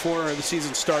offseason before the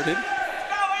season started.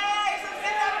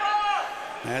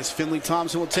 As Finley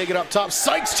Thompson will take it up top,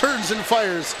 Sykes turns and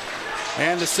fires,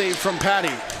 and the save from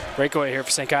Patty. Breakaway here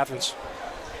for St. Catharines.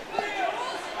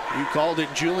 You called it.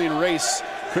 Julian Race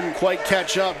couldn't quite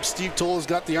catch up. Steve Toll's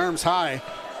got the arms high.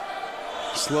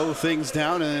 Slow things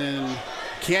down and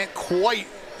can't quite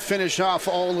finish off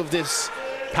all of this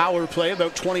power play.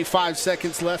 About 25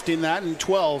 seconds left in that and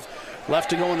 12 left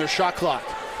to go on their shot clock.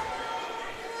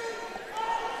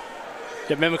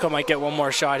 Yeah, Mimico might get one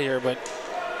more shot here, but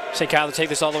St. Cat will take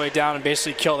this all the way down and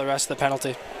basically kill the rest of the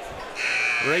penalty.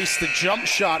 Race the jump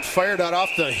shot, fired out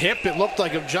off the hip. It looked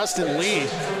like of Justin Lee,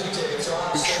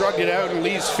 who shrugged it out, and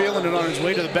Lee's feeling it on his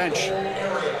way to the bench.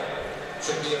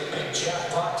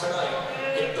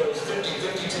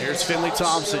 Here's Finley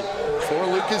Thompson for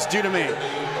Lucas Dudemain.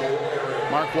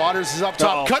 Mark Waters is up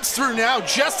top, cuts through now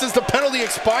just as the penalty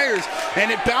expires,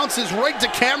 and it bounces right to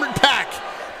Cameron Pack.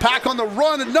 Pack on the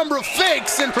run, a number of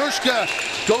fakes, and Hrushka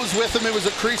goes with him. It was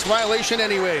a crease violation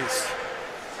anyways.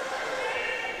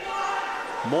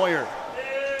 Moyer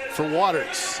for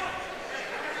Waters.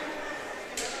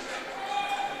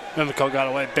 Mimico got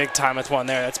away big time with one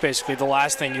there. That's basically the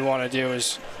last thing you want to do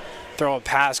is throw a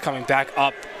pass coming back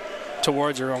up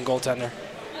towards your own goaltender.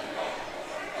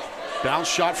 Bounce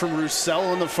shot from Roussel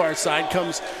on the far side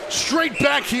comes straight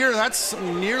back here. That's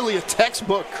nearly a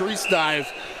textbook crease dive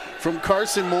from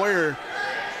Carson Moyer,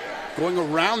 going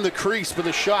around the crease, but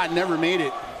the shot never made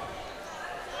it.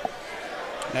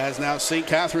 As now St.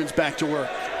 Catharines back to work.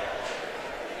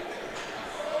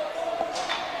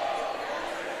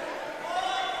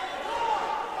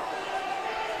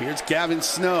 Here's Gavin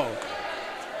Snow.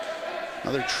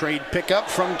 Another trade pickup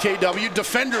from KW.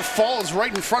 Defender falls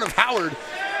right in front of Howard,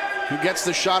 who gets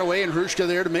the shot away, and Hrushka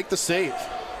there to make the save.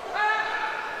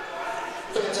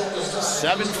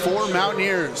 7-4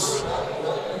 Mountaineers.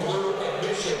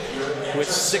 With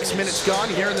 6 minutes gone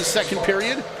here in the second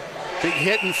period. Big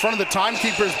hit in front of the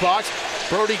timekeeper's box.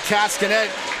 Brody Cascanet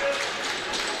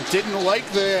didn't like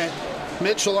that.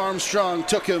 Mitchell Armstrong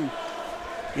took him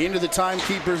into the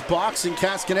timekeeper's box, and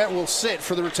Cascanet will sit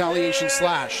for the retaliation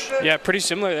slash. Yeah, pretty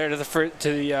similar there to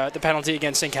the penalty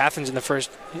against St. Catharines in the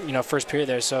first period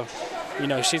there. So, you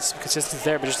know, she's some consistency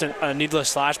there, but just a needless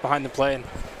slash behind the play, and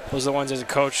those are the ones as a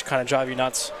coach kind of drive you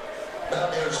nuts.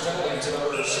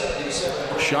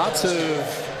 Shots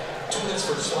have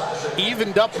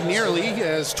evened up nearly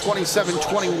as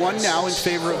 27-21 now in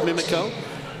favor of Mimico,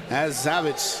 as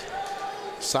Zavitz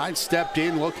sidestepped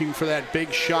in looking for that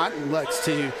big shot and lets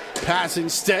to pass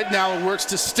instead. Now it works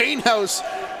to Stainhouse,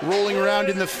 rolling around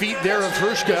in the feet there of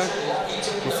Hrushka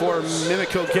before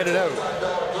Mimico get it out.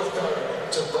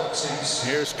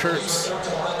 Here's Kurtz.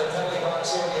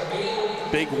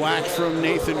 Big whack from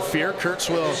Nathan Fear. Kurtz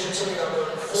will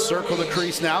circle the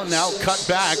crease now cut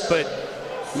back, but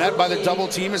met by the double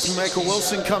team as Michael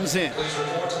Wilson comes in.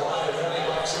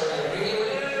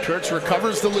 Kurtz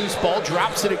recovers the loose ball,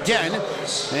 drops it again,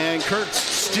 and Kurtz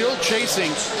still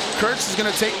chasing. Kurtz is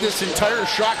going to take this entire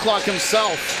shot clock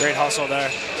himself. Great hustle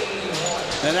there.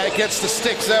 And that gets the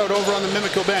sticks out over on the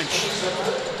Mimico bench.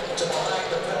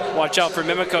 Watch out for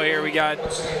Mimico here. We got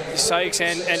Sykes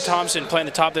and Thompson playing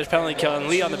the top of this penalty kill, and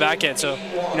Lee on the back end. So,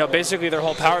 you know, basically their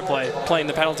whole power play playing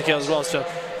the penalty kill as well. So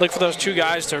look for those two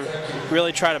guys to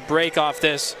really try to break off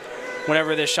this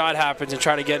whenever this shot happens and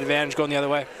try to get advantage going the other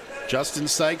way. Justin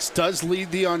Sykes does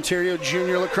lead the Ontario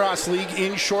Junior Lacrosse League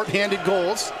in shorthanded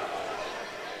goals.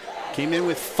 Came in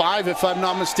with 5, if I'm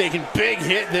not mistaken. Big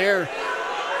hit there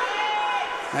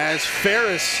as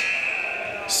Ferris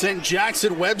sent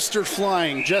Jackson Webster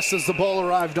flying just as the ball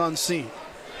arrived on scene.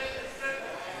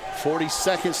 40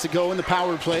 seconds to go in the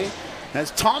power play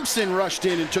as Thompson rushed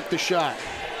in and took the shot.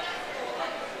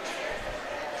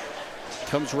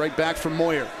 Comes right back from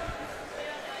Moyer.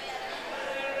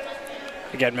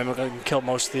 Again, Mimico can kill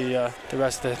most of the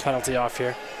rest of the penalty off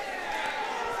here.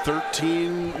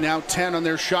 13, now 10 on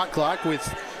their shot clock with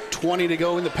 20 to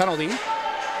go in the penalty.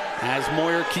 As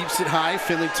Moyer keeps it high,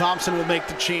 Finley Thompson will make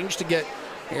the change to get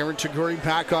Aaron Taguri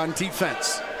back on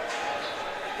defense.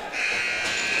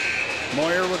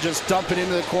 Moyer will just dump it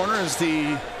into the corner as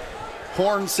the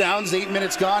horn sounds. 8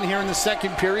 minutes gone here in the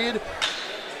second period.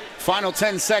 Final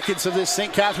 10 seconds of this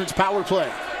St. Catharines power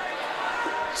play.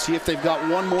 See if they've got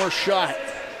one more shot.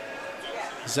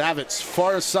 Zavitz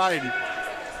far side.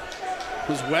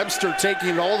 Was Webster taking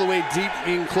it all the way deep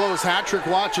in close. Hat-trick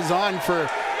watches on for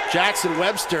Jackson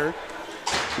Webster.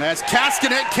 And as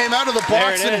Castanet came out of the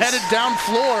box and headed down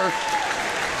floor.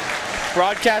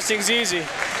 Broadcasting's easy.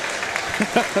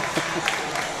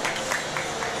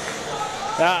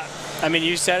 I mean,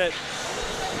 you said it.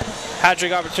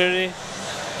 Hat-trick opportunity.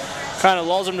 Kind of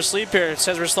lulls him to sleep here. It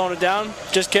says we're slowing it down.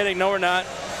 Just kidding. No, we're not.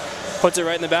 Puts it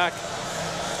right in the back.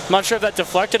 I'm not sure if that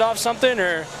deflected off something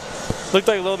or looked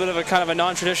like a little bit of a kind of a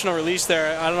non-traditional release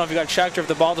there. I don't know if you got checked or if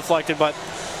the ball deflected, but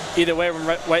either way,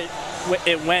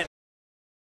 it went.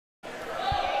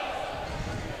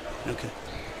 Okay.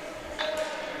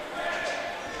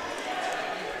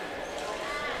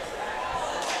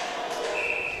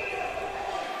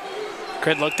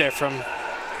 Great look there from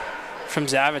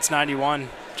Zavitz, 91.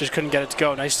 Just couldn't get it to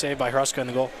go. Nice save by Hruska in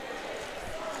the goal.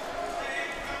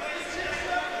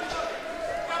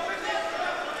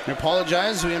 I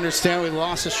apologize. We understand we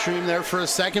lost the stream there for a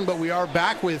second, but we are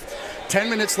back with 10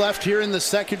 minutes left here in the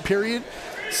second period.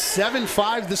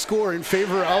 7-5 the score in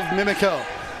favor of Mimico.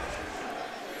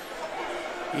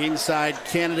 Inside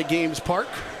Canada Games Park.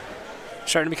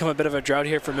 Starting to become a bit of a drought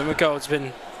here for Mimico. It's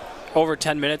been over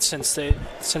 10 minutes since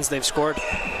they've scored.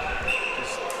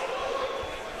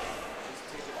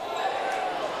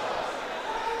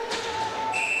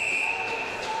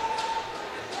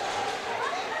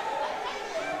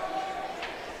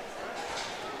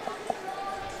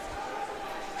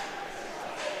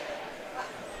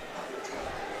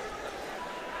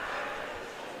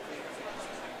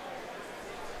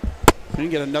 We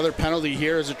get another penalty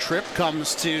here as a trip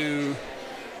comes to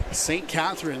St.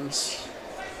 Catharines.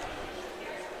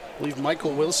 I believe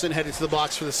Michael Wilson headed to the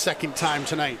box for the second time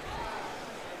tonight.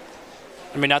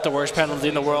 I mean, not the worst penalty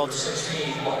in the world.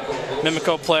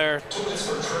 Mimico player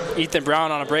Ethan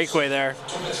Brown on a breakaway there.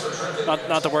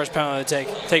 Not the worst penalty to take.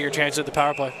 Take your chance at the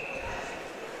power play.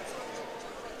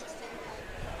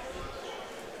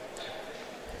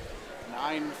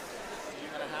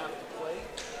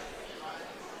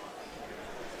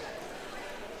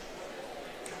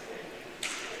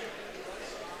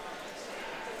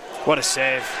 What a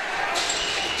save.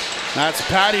 That's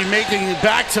Patty making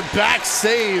back-to-back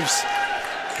saves.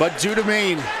 But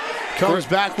Dudemain comes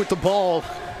back with the ball.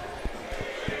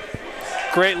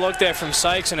 Great look there from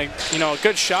Sykes and a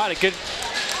good shot, a good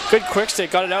quick stick.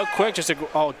 Got it out quick. Just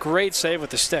a great save with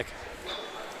the stick.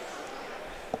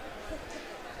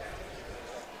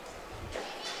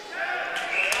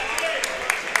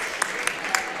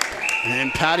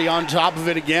 And Patty on top of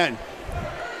it again.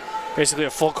 Basically a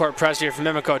full court press here from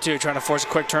Mimico too, trying to force a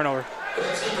quick turnover.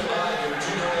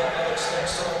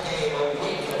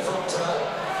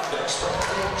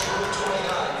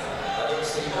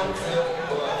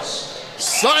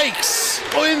 Sykes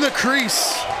in the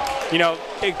crease. You know,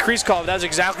 a crease call, that's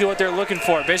exactly what they're looking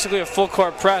for. Basically a full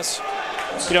court press.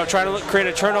 You know, trying to create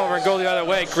a turnover and go the other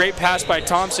way. Great pass by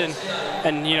Thompson.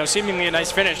 And, you know, seemingly a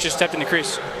nice finish, just stepped in the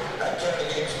crease.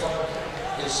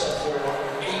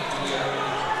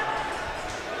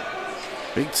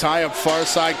 Big tie up far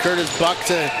side. Curtis Buck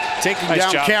to taking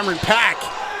down Cameron Pack,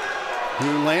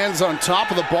 who lands on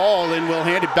top of the ball and will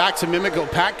hand it back to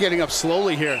Mimico. Pack getting up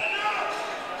slowly here.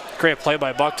 Great play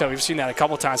by Buck, though. We've seen that a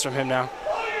couple times from him now.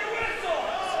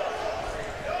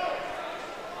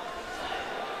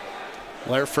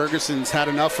 Blair Ferguson's had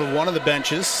enough of one of the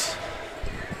benches.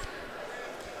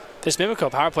 This Mimico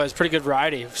power play is pretty good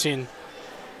variety. We've seen,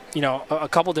 you know, a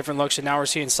couple different looks, and now we're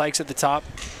seeing Sykes at the top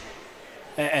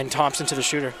and Thompson to the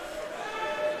shooter.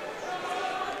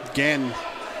 Again,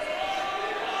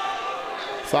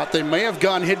 thought they may have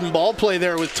gone hidden ball play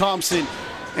there with Thompson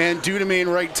and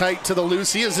Dudemain right tight to the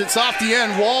loose. He is, it's off the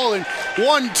end wall, and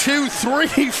 1, 2, 3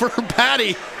 for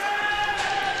Patty.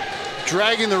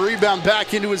 Dragging the rebound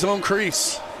back into his own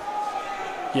crease.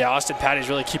 Yeah, Austin Patty's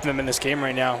really keeping them in this game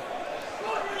right now.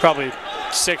 Probably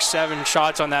 6, 7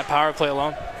 shots on that power play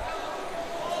alone.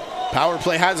 Power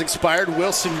play has expired.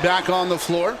 Wilson back on the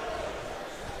floor.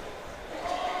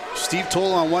 Steve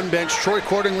Toll on one bench, Troy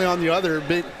Cordingley on the other. A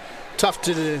bit tough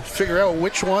to figure out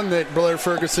which one that Blair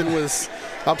Ferguson was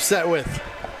upset with.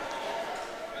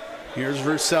 Here's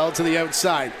Roussel to the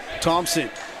outside. Thompson,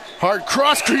 hard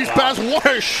cross crease pass. What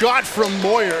a shot from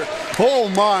Moyer.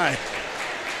 Oh my.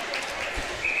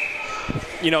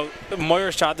 You know,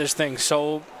 Moyer shot this thing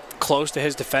so close to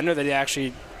his defender that he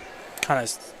actually kind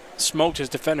of smoked his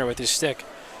defender with his stick.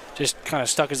 Just kind of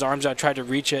stuck his arms out, tried to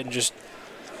reach it, and just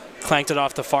clanked it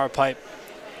off the far pipe.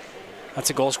 That's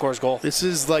a goal scorer's goal. This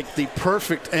is like the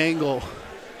perfect angle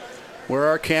where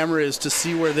our camera is to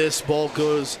see where this ball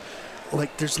goes.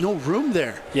 Like, there's no room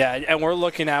there. Yeah, and we're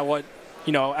looking at what,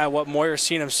 you know, at what Moyer's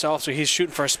seen himself, so he's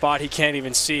shooting for a spot he can't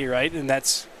even see, right? And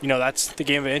that's, you know, that's the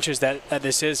game of inches that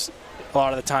this is a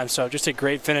lot of the time. So just a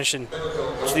great finish, and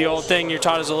it's the old thing you're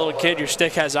taught as a little kid, your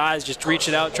stick has eyes, just reach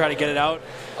it out, try to get it out,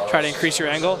 try to increase your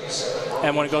angle,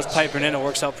 and when it goes piping in, it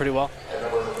works out pretty well.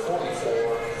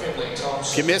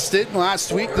 If you missed it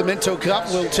last week, the Minto Cup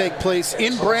will take place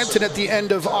in Brampton at the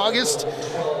end of August.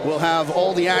 We'll have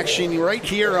all the action right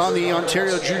here on the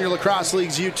Ontario Junior Lacrosse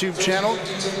League's YouTube channel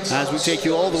as we take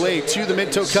you all the way to the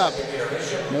Minto Cup.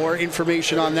 More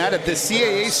information on that at the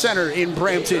CAA Center in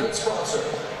Brampton.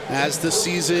 As the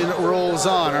season rolls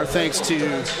on, our thanks to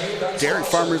Dairy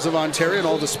Farmers of Ontario and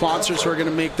all the sponsors who are going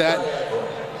to make that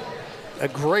a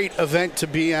great event to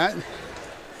be at.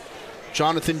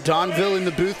 Jonathan Donville in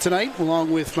the booth tonight,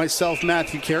 along with myself,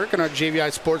 Matthew Carrick, and our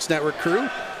JVI Sports Network crew.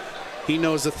 He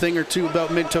knows a thing or two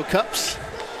about Minto Cups.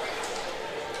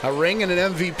 A ring and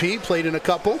an MVP, played in a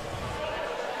couple.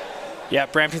 Yeah,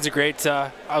 Brampton's a great,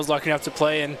 I was lucky enough to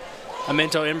play in a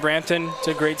Minto in Brampton. It's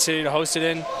a great city to host it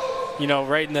in. You know,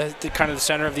 right in the kind of the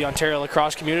center of the Ontario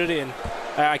lacrosse community, and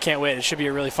I can't wait. It should be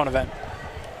a really fun event.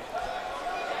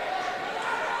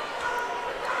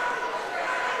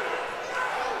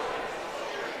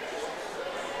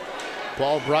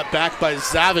 Ball brought back by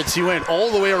Zavitz. He went all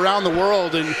the way around the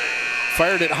world and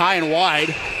fired it high and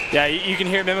wide. Yeah, you can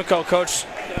hear Mimico coach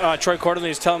Troy Cordingley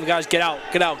is telling the guys, get out,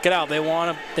 get out, get out. They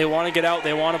want to get out.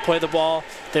 They want to play the ball.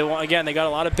 They got a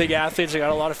lot of big athletes. They got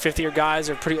a lot of fifth-year guys.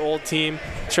 They're a pretty old team.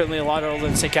 Certainly a lot older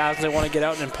than St. Catharines. They want to get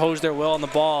out and impose their will on the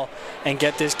ball and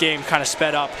get this game kind of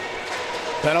sped up.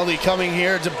 Penalty coming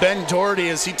here to Ben Doherty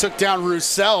as he took down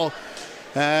Roussel.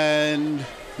 And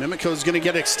Mimico's going to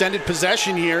get extended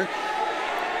possession here,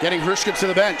 getting Hrushka to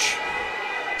the bench.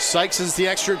 Sykes is the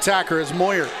extra attacker as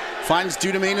Moyer finds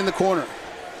Dudemain in the corner.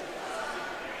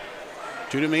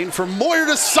 Dudemain from Moyer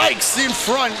to Sykes in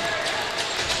front.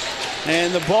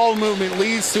 And the ball movement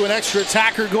leads to an extra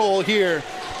attacker goal here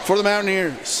for the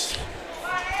Mountaineers.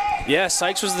 Yeah,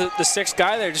 Sykes was the sixth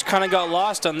guy there, just kind of got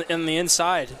lost on the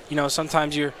inside. You know,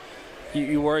 sometimes you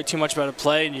worry too much about a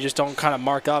play and you just don't kind of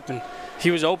mark up. And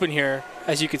he was open here,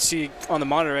 as you can see on the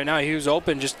monitor right now. He was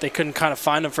open, just they couldn't kind of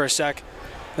find him for a sec.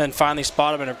 Then finally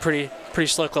spot him in a pretty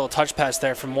slick little touch pass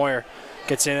there from Moyer.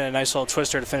 Gets in and a nice little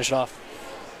twister to finish it off.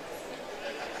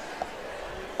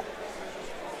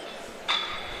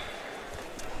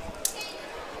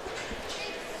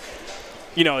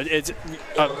 You know, it's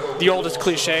the oldest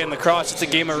cliche in lacrosse. It's a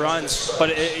game of runs,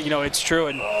 but you know, it's true.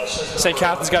 And St.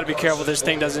 Catharines got to be careful this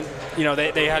thing doesn't. You know,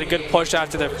 they had a good push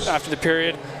after the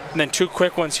period, and then two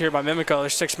quick ones here by Mimico.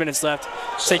 There's 6 minutes left.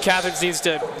 St. Catharines needs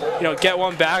to, you know, get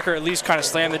one back or at least kind of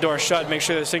slam the door shut, make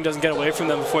sure this thing doesn't get away from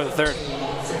them before the third.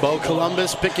 Bo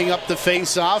Columbus picking up the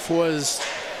face-off was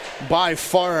by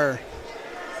far,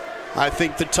 I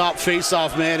think, the top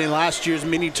face-off man in last year's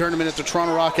mini tournament at the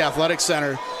Toronto Rock Athletic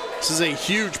Center. This is a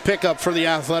huge pickup for the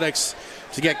Athletics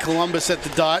to get Columbus at the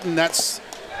dot, and that's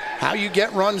how you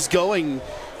get runs going.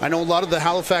 I know a lot of the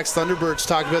Halifax Thunderbirds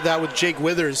talk about that with Jake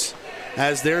Withers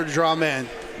as their draw man.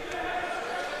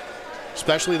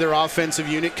 Especially their offensive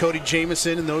unit, Cody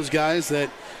Jamieson and those guys that,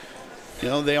 you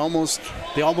know, they almost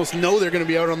know they're going to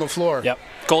be out on the floor. Yep.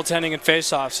 Goaltending and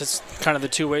faceoffs, it's kind of the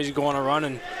two ways you go on a run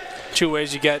and two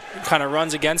ways you get kind of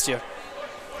runs against you.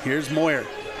 Here's Moyer.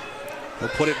 He'll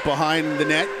put it behind the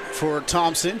net for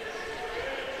Thompson.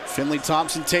 Finley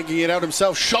Thompson taking it out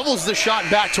himself, shovels the shot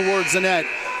back towards the net,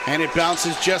 and it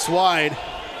bounces just wide.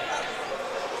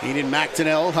 Aiden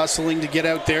McDonnell hustling to get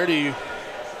out there to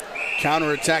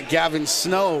counterattack Gavin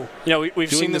Snow. You know,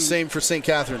 we've seen the same for St.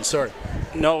 Catharines. Sorry.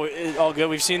 No, all good.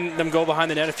 We've seen them go behind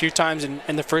the net a few times, and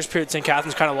in the first period, St.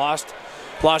 Catharines kind of lost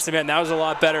the man. That was a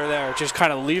lot better there. Just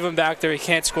kind of leave him back there. He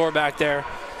can't score back there.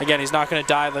 Again, he's not going to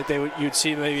dive like you'd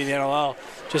see maybe in the NLL.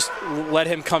 Just let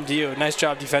him come to you. Nice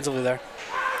job defensively there.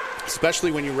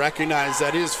 especially when you recognize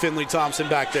that is Finley Thompson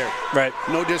back there. Right.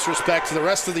 No disrespect to the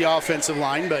rest of the offensive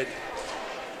line, but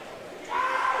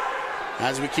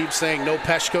as we keep saying, no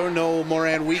Peshko, no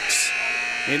Moran Weeks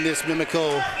in this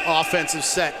Mimico offensive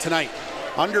set tonight.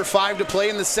 Under 5 to play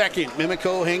in the second.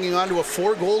 Mimico hanging on to a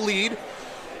 4-goal lead.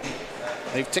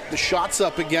 They've ticked the shots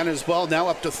up again as well, now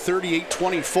up to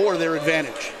 38-24, their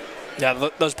advantage. Yeah,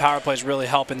 those power plays really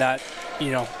help in that,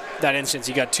 that instance.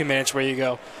 You got 2 minutes where you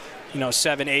go,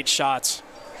 7, 8 shots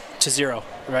to 0,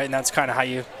 right? And that's kind of how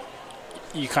you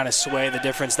kind of sway the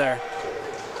difference there.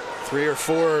 3 or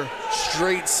 4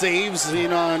 straight saves,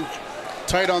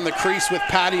 tight on the crease with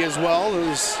Patty as well.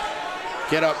 Who's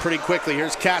get up pretty quickly.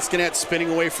 Here's Cascanet spinning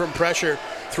away from pressure.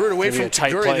 Threw it away from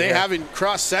Taguri. They haven't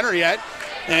crossed center yet.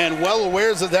 And well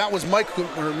aware that that was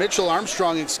Mitchell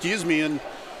Armstrong, and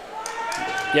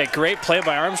yeah, great play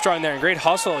by Armstrong there and great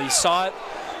hustle. He saw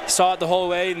it the whole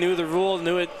way, knew the rule,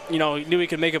 knew he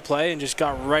could make a play and just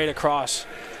got right across.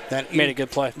 Made a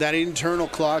good play. That internal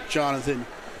clock, Jonathan.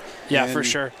 Yeah, for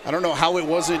sure. I don't know how it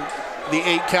wasn't the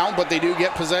 8 count, but they do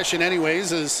get possession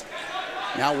anyways. Is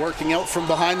now working out from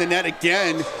behind the net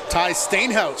again, Ty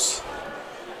Stainhouse.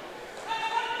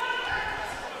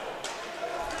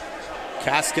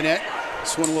 Cascanet,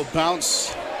 this one will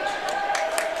bounce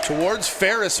towards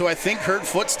Ferris, who I think heard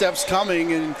footsteps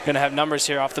coming and going to have numbers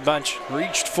here off the bench.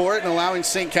 Reached for it and allowing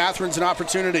St. Catharines an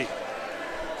opportunity.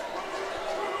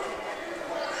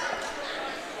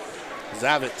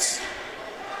 Zavitz.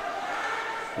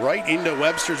 Right into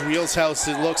Webster's wheelhouse,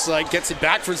 it looks like. Gets it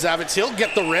back for Zavitz. He'll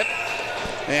get the rip.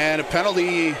 And a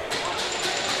penalty.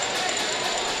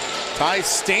 Ty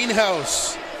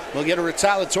Stainhouse will get a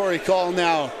retaliatory call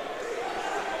now,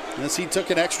 as he took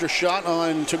an extra shot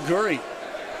on Taguri.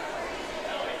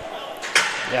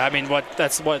 Yeah, I mean,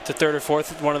 that's the third or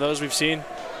fourth one of those we've seen.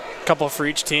 A couple for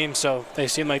each team, so they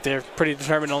seem like they're pretty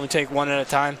determined to only take one at a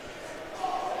time.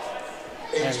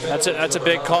 And that's a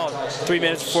big call. 3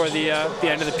 minutes before the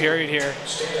end of the period here.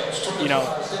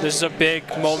 This is a big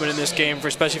moment in this game,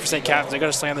 especially for St. Catharines. They got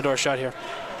to slam the door shut here.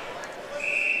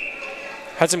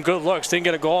 Had some good looks. Didn't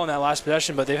get a goal in that last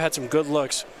possession, but they've had some good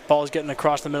looks. Ball is getting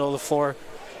across the middle of the floor.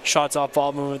 Shots off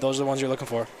ball movement. Those are the ones you're looking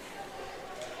for.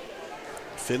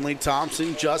 Finley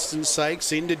Thompson, Justin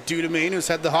Sykes into Dudemain, who's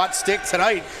had the hot stick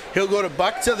tonight. He'll go to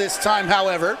Buckta this time,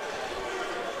 however.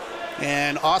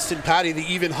 And Austin Patty, the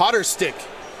even hotter stick,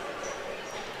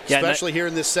 especially here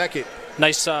in this second.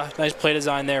 Nice play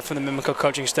design there from the Mimico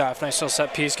coaching staff. Nice little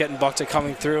set piece, getting Buckta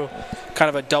coming through. Kind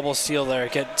of a double seal there.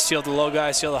 Seal the low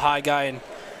guy, seal the high guy,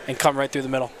 and come right through the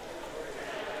middle.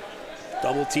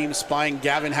 Double team spying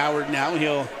Gavin Howard now.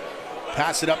 He'll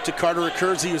pass it up to Carter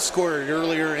Recursi, who scored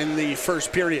earlier in the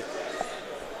first period.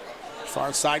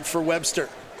 Far side for Webster.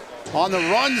 On the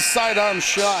run, sidearm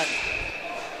shot.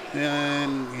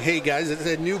 And hey guys, it's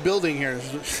a new building here.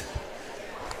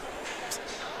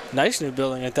 Nice new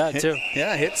building at that too.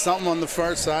 Yeah, hit something on the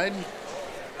far side.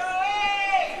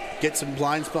 Get some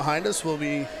blinds behind us. We'll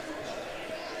be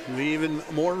even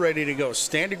more ready to go.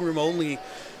 Standing room only,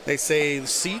 they say,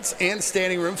 seats and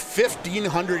standing room,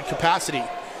 1,500 capacity.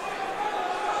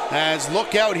 As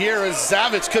look out here as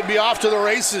Zavitz could be off to the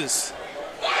races.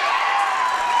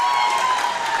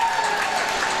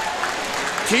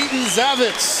 Keaton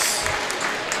Zavitz,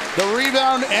 the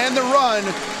rebound and the run,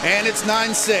 and it's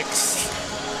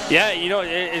 9-6. Yeah,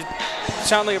 it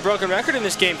sounds like a broken record in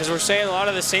this game because we're saying a lot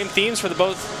of the same themes for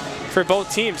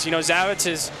both teams. Zavitz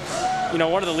is,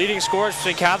 one of the leading scorers for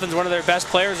St. Catharines, one of their best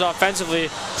players offensively,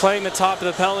 playing the top of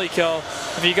the penalty kill.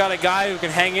 If you got a guy who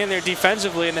can hang in there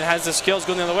defensively and then has the skills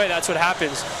going the other way, that's what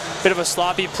happens. Bit of a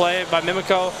sloppy play by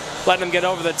Mimico, letting them get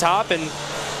over the top, and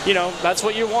that's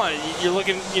what you want. You're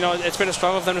looking, it's been a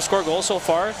struggle for them to score goals so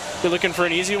far. You're looking for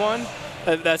an easy one.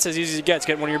 That's as easy as it gets,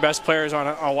 getting one of your best players on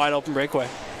a wide open breakaway.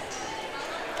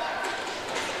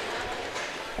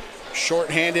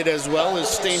 Short-handed as well as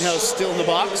Stainhouse still in the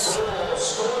box.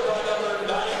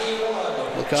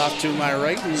 Look off to my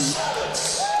right, and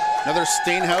another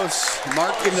Stainhouse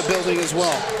mark in the building as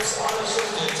well.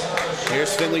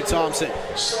 Here's Finley Thompson.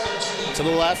 To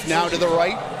the left, now to the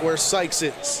right, where Sykes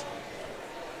is.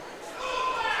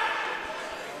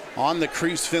 On the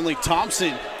crease, Finley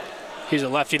Thompson. He's a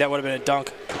lefty. That would have been a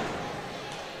dunk.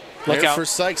 Look there out for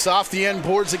Sykes off the end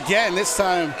boards again. This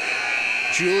time,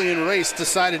 Julian Race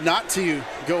decided not to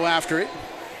go after it.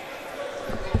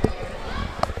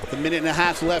 A minute and a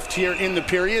half left here in the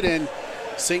period, and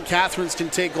St. Catharines can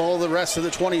take all the rest of the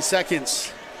 20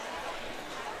 seconds.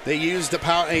 They used a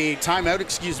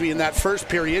timeout, in that first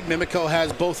period. Mimico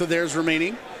has both of theirs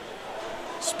remaining.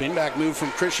 Spin back move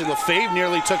from Christian Lefebvre,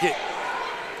 nearly took it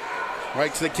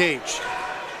right to the cage.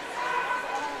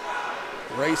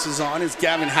 Races on as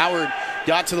Gavin Howard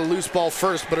got to the loose ball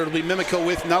first, but it'll be Mimico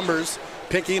with numbers.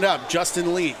 Picking it up,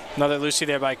 Justin Lee. Another loosey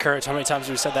there by Kurtz. How many times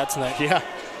have we said that tonight? Yeah.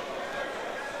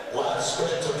 Last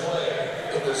minute to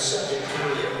play in the second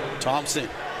period. Thompson.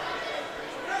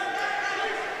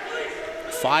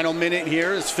 Final minute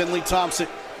here as Finley Thompson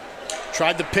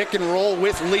tried the pick and roll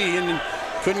with Lee and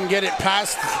couldn't get it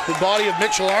past the body of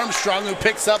Mitchell Armstrong, who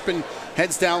picks up and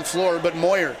heads down floor, but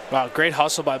Moyer. Wow, great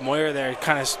hustle by Moyer there.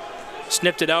 Kind of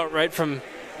snipped it out right from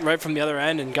the other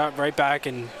end and got right back,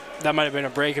 and that might have been a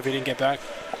break if he didn't get back.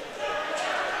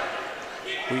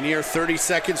 We near 30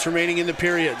 seconds remaining in the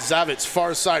period. Zavitz,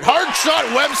 far side. Hard shot,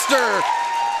 Webster.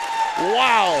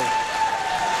 Wow.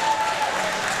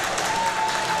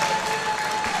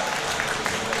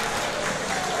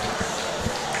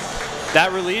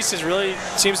 That release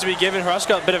seems to be giving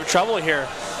Huska a bit of trouble here.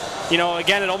 You know,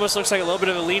 again, it almost looks like a little bit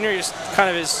of a leaner. Just kind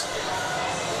of his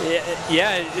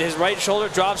right shoulder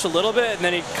drops a little bit, and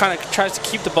then he kind of tries to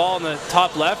keep the ball in the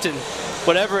top left, and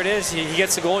whatever it is, he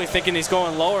gets the goalie thinking he's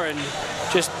going lower and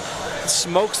just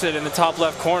smokes it in the top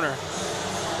left corner.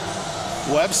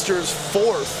 Webster's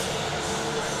fourth.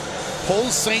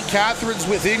 Pulls St. Catharines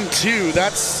within 2.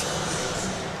 That's,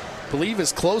 I believe,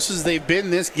 as close as they've been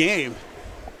this game.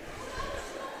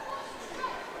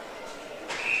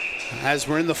 As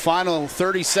we're in the final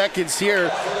 30 seconds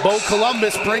here, Bo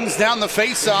Columbus brings down the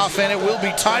faceoff, and it will be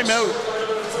timeout.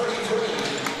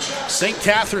 St.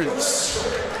 Catharines.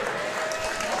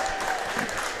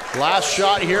 Last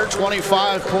shot here,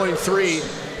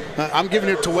 25.3. I'm giving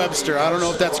it to Webster. I don't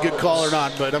know if that's a good call or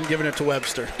not, but I'm giving it to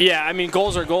Webster. Yeah, I mean,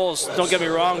 goals are goals. Don't get me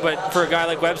wrong, but for a guy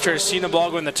like Webster, seeing the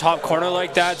ball go in the top corner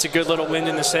like that, it's a good little wind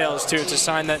in the sails, too. It's a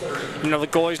sign that, you know, the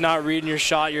goalie's not reading your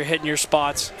shot, you're hitting your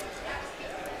spots.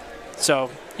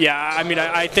 So, yeah, I mean,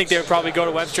 I think they would probably go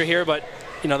to Webster here, but,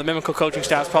 you know, the Mimico coaching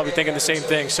staff's probably thinking the same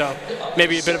thing. So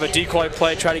maybe a bit of a decoy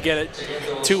play, try to get it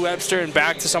to Webster and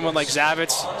back to someone like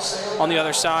Zavitz on the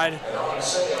other side.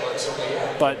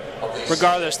 But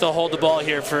regardless, they'll hold the ball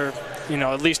here for, you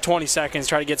know, at least 20 seconds,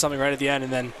 try to get something right at the end,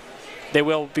 and then they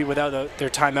will be without their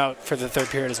timeout for the third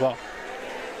period as well.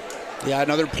 Yeah,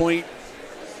 another point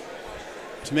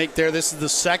to make there. This is the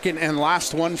second and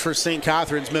last one for St.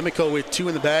 Catharines. Mimico with 2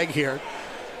 in the bag here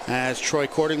as Troy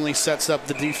Cordingley sets up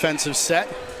the defensive set.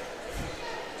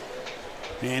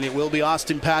 And it will be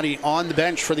Austin Patty on the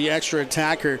bench for the extra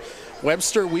attacker.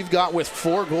 Webster, we've got with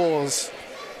 4 goals.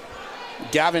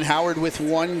 Gavin Howard with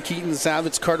 1. Keaton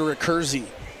Zavitz, Carter Accursi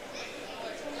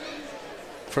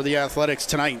for the Athletics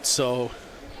tonight. So,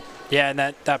 yeah, and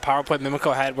that power play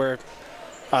Mimico had where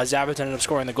Zavitz ended up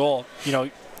scoring the goal. You know,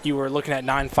 you were looking at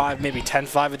 9-5, maybe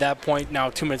 10-5 at that point.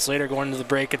 Now 2 minutes later, going into the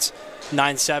break, it's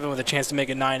 9-7 with a chance to make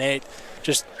it 9-8.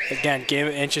 Just, again, game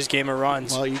of inches, game of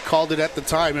runs. Well, you called it at the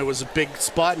time. It was a big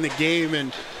spot in the game,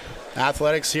 and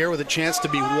Athletics here with a chance to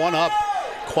be 1 up.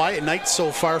 Quiet night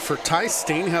so far for Ty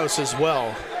Stainhouse as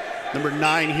well. Number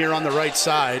 9 here on the right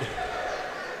side.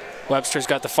 Webster's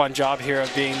got the fun job here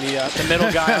of being the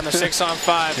middle guy on the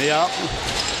 6-on-5. Yeah.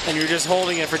 And you're just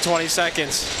holding it for 20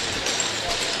 seconds.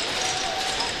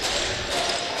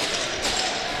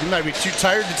 You might be too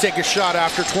tired to take a shot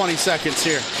after 20 seconds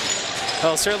here.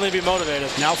 He'll certainly be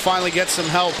motivated. Now finally gets some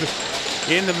help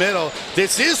in the middle.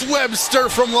 This is Webster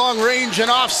from long range and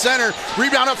off center.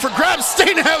 Rebound up for grabs.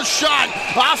 Stainhouse shot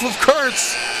off of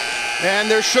Kurtz.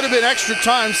 And there should have been extra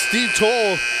time. Steve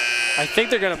Toll. I think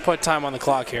they're going to put time on the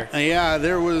clock here. Yeah,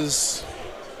 there was,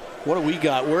 what do we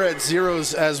got? We're at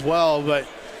zeros as well, but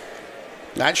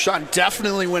that shot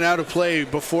definitely went out of play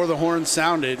before the horn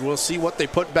sounded. We'll see what they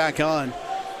put back on.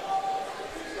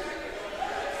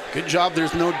 Good job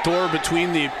there's no door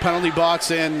between the penalty box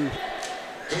and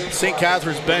St.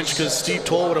 Catharines bench, because Steve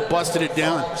Toll would have busted it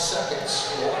down.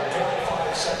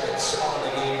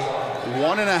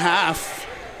 1.5.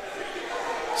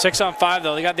 6-on-5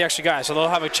 though, they got the extra guy, so they'll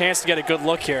have a chance to get a good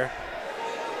look here.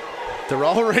 They're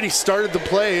already started the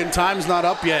play and time's not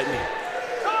up yet.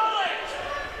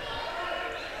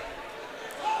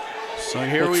 So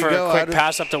here we go. Look for a quick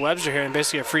pass up to Webster here and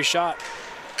basically a free shot.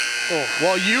 Oh,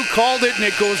 well, you called it, and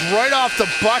it goes right off the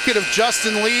bucket of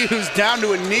Justin Lee, who's down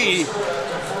to a knee.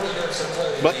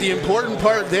 But the important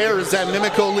part there is that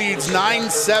Mimico leads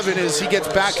 9-7 as he gets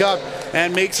back up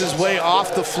and makes his way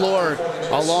off the floor,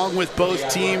 along with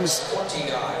both teams.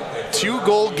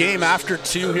 2-goal game after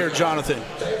 2 here, Jonathan.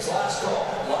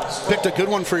 Picked a good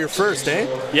one for your first, eh?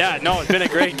 Yeah, no, it's been a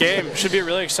great game. Should be a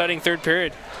really exciting third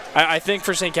period. I think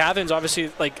for St. Catharines,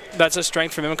 obviously, like, that's a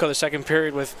strength for Mimico the second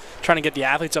period with trying to get the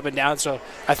athletes up and down. So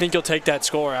I think you'll take that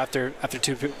score after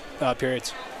 2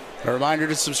 periods. A reminder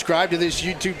to subscribe to this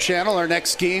YouTube channel. Our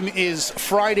next game is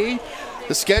Friday,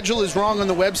 The schedule is wrong on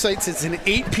the websites. It's an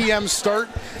 8 p.m. start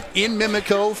in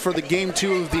Mimico for the Game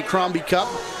 2 of the Crombie Cup.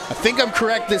 I think I'm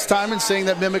correct this time in saying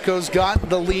that Mimico's got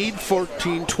the lead,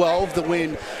 14-12, the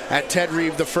win at Ted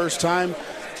Reeve the first time.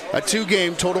 A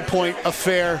 2-game total point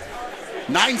affair.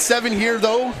 9-7 here,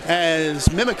 though, as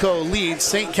Mimico leads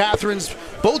St. Catharines.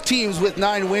 Both teams with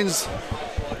 9 wins.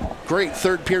 Great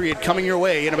third period coming your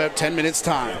way in about 10 minutes'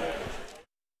 time.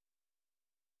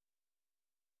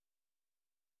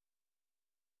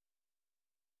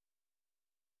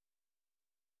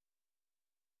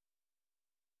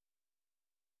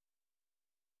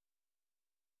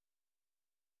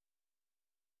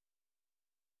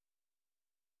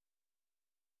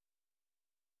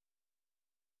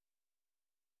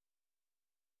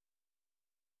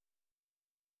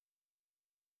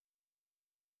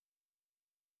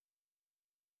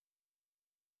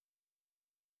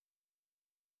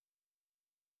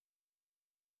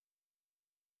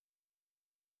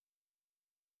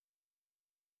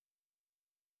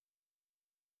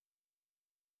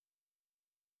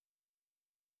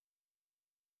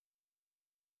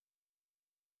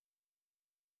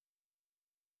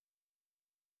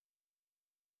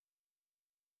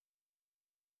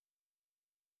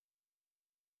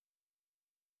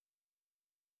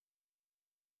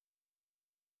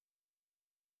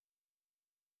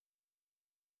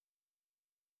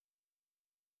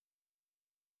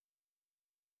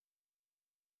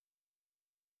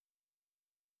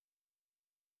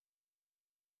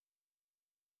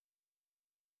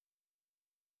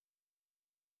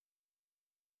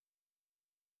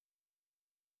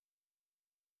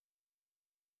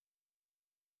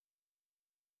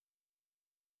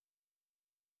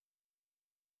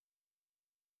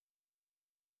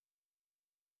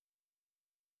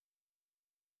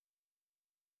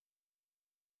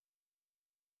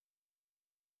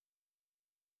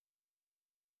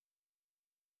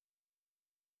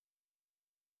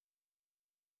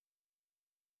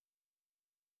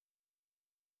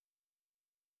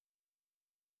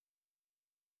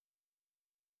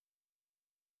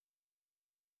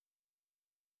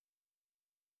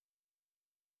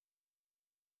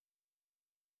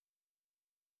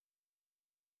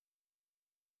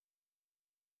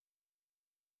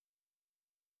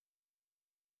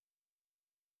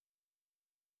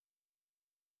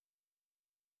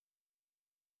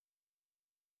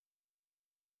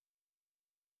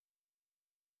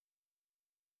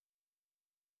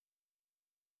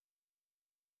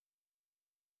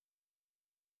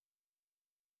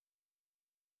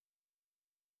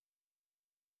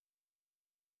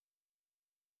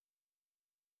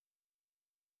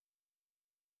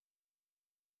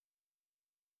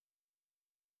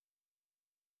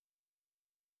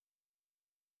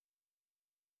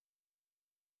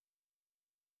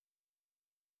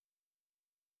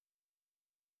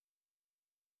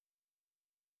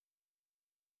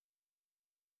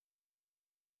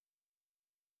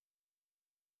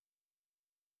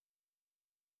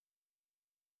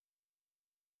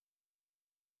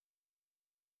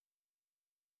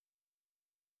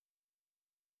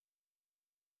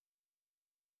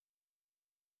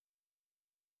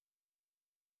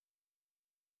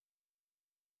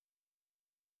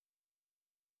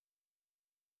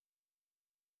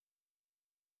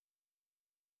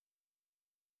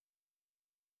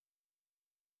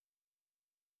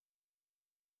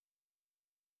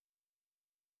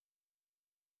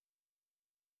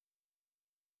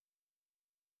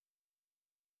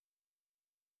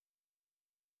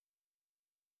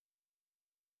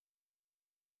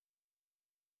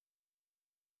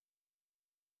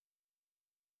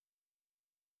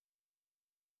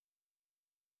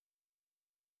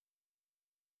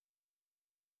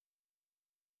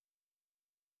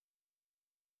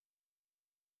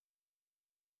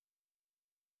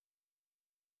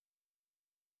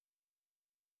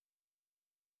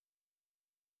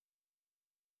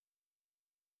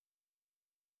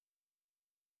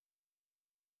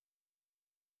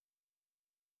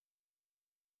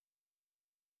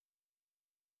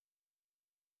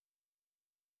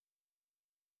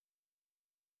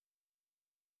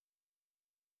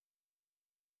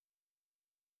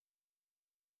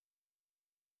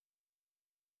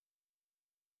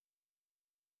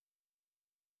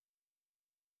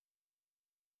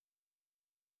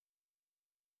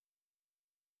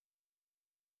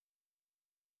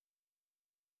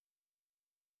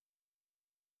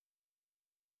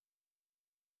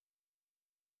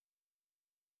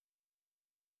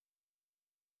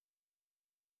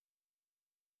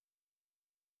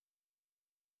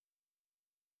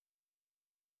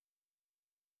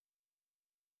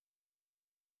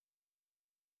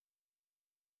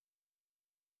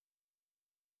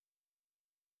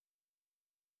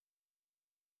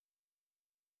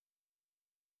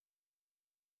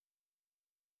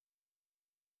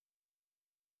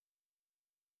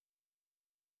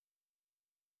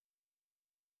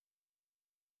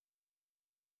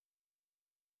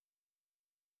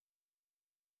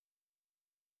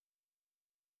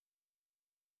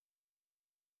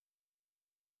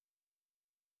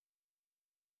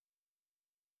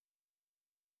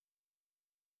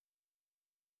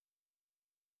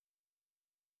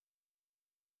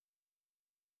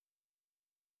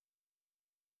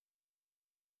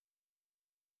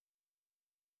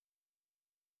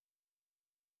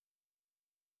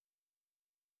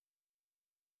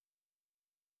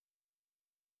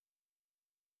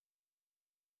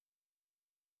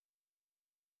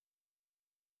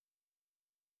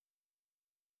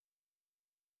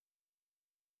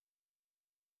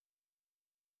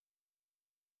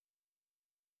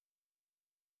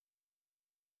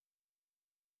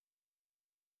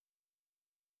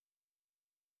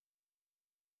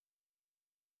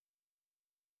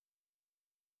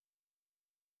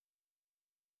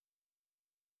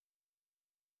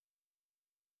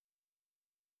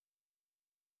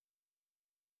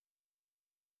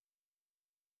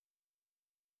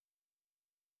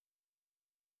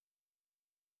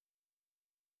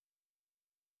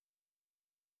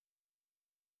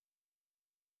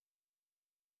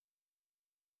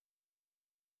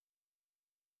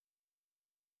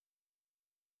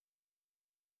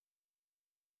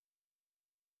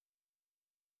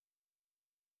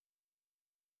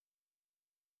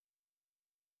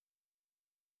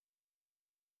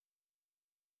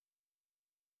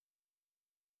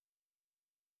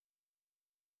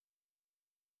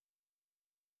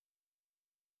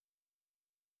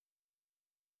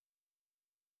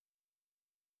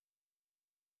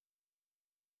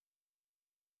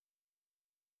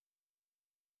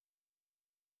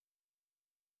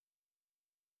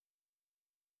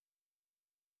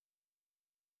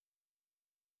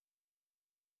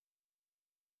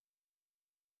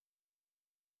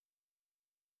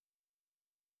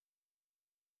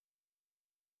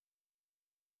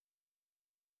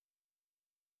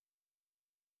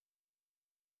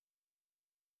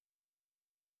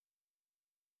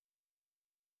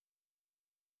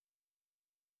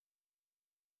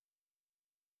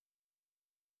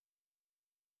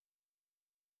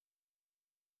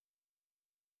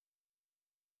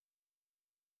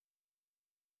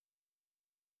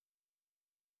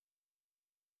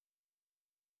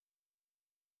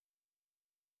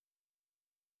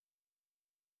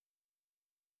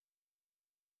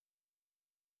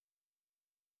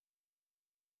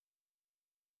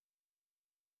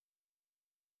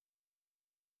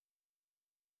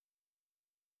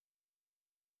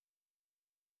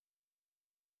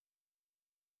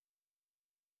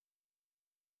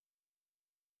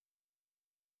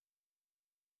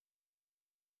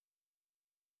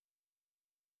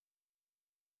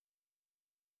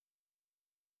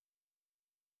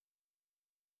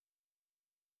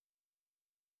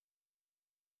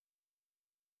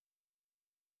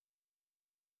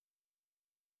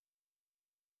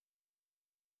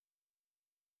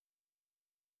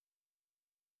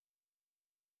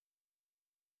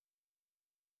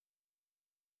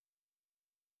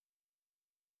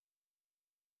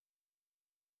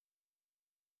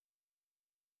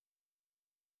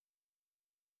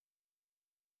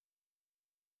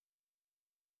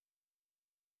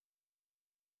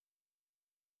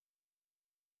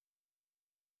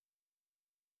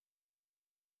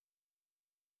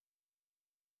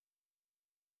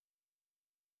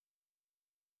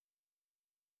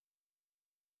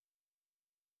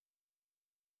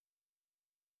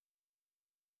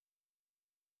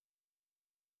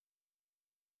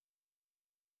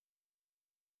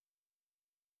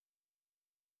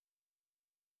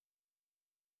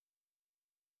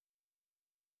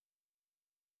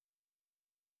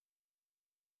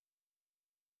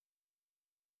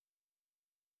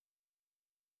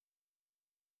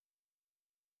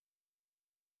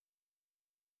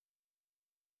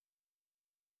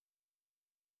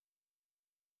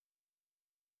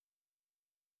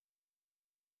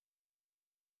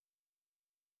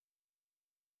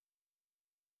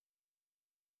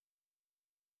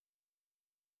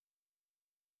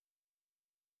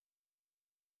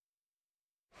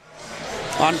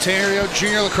 Ontario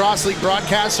Junior Lacrosse League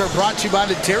broadcasts are brought to you by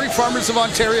the Dairy Farmers of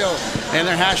Ontario and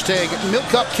their hashtag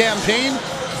Milk Up campaign.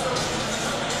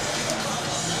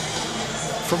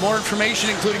 For more information,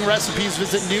 including recipes,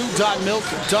 visit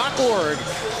new.milk.org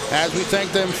as we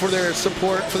thank them for their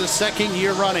support for the second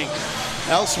year running.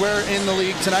 Elsewhere in the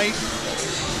league tonight,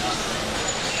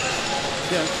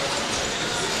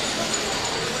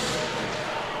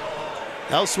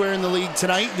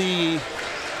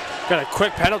 got a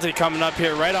quick penalty coming up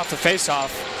here right off the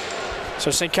face-off. So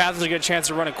St. Catharines will get a chance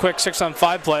to run a quick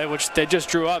 6-on-5 play, which they just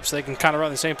drew up, so they can kind of run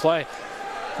the same play.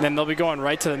 And then they'll be going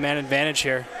right to the man advantage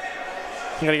here.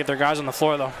 You got to get their guys on the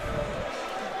floor, though.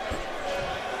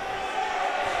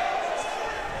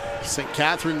 St.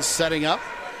 Catharines setting up.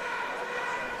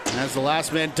 As the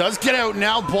last man does get out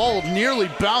now, ball nearly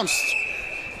bounced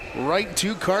right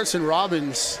to Carson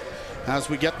Robbins as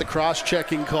we get the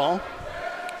cross-checking call.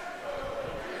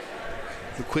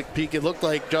 A quick peek, it looked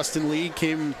like Justin Lee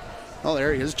came, oh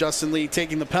there he is, Justin Lee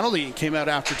taking the penalty. He came out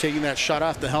after taking that shot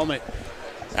off the helmet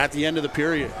at the end of the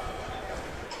period.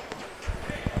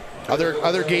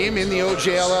 Other game in the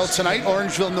OJLL tonight,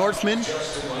 Orangeville Northman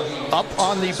up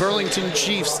on the Burlington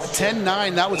Chiefs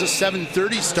 10-9. That was a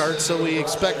 7:30 start, so we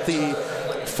expect the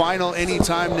final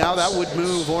anytime now. That would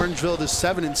move Orangeville to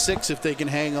 7-6 if they can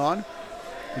hang on.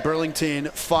 Burlington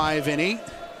 5-8.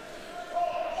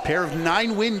 Pair of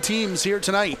 9-win teams here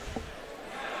tonight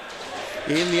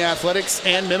in the Athletics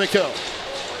and Mimico.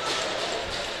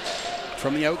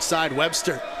 From the outside,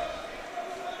 Webster.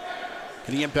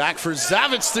 Getting it back for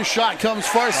Zavitz. The shot comes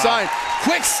far side.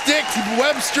 Quick stick,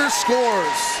 Webster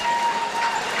scores.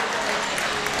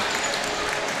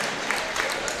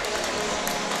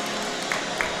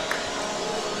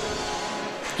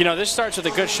 You know, this starts with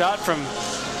a good shot from,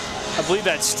 I believe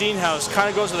that Steenhouse. Kind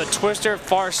of goes with a twister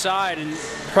far side, and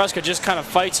Pruska just kind of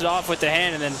fights it off with the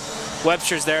hand, and then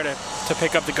Webster's there to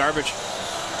pick up the garbage.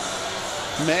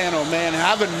 Man, oh man,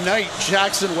 have a night,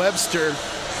 Jackson Webster.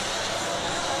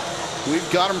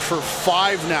 We've got him for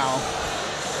 5 now.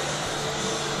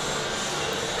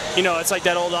 You know, it's like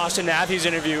that old Austin Matthews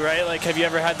interview, right? Like, have you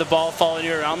ever had the ball following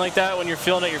you around like that? When you're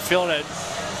feeling it, you're feeling it.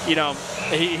 You know,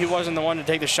 he wasn't the one to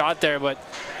take the shot there, but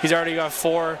he's already got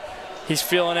 4. He's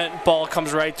feeling it. Ball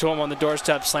comes right to him on the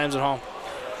doorstep, slams it home.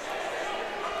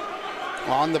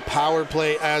 On the power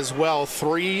play as well.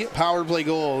 3 power play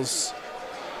goals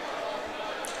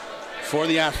for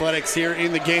the Athletics here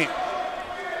in the game.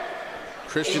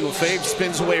 Christian Lefebvre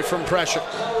spins away from pressure.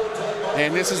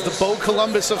 And this is the Bo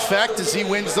Columbus effect as he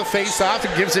wins the face-off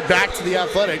and gives it back to the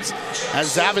Athletics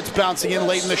as Zavitz bouncing in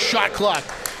late in the shot clock.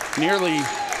 Nearly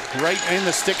right in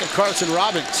the stick of Carson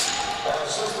Robbins.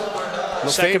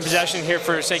 Second possession here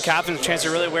for St. Catharines, chance to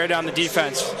really wear down the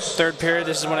defense. Third period,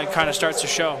 this is when it kind of starts to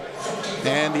show.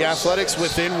 And the Athletics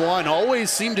within 1 always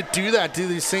seem to do that. Do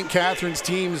these St. Catharines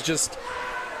teams just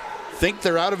think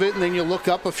they're out of it, and then you look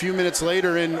up a few minutes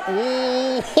later and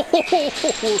oh,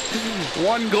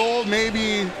 1 goal,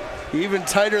 maybe even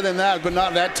tighter than that, but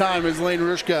not that time as Lane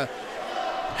Rushka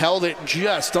held it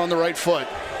just on the right foot.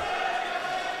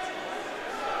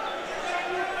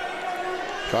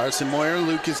 Carson Moyer,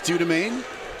 Lucas Dudemain.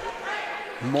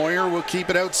 Moyer will keep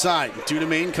it outside.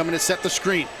 Dudemain coming to set the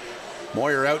screen.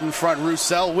 Moyer out in front.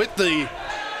 Roussel with the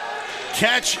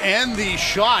catch and the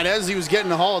shot as he was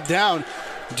getting hauled down.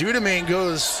 Dudemain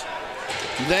goes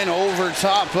then over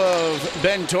top of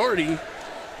Ben Doherty.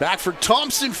 Back for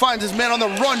Thompson, finds his man on the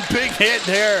run. Big hit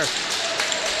there.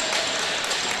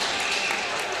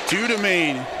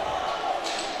 Dudemain.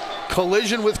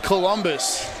 Collision with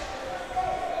Columbus.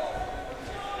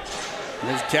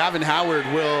 As Gavin Howard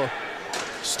will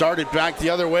start it back the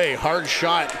other way. Hard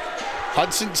shot.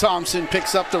 Hudson Thompson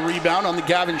picks up the rebound on the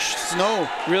Gavin Snow.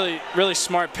 Really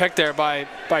smart pick there by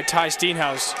Ty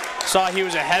Steenhouse. Saw he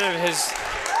was ahead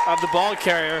of the ball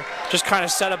carrier, just kind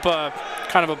of set up a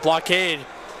blockade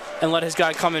and let his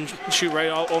guy come and shoot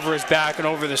right over his back and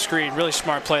over the screen. Really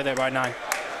smart play there by 9.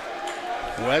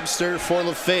 Webster for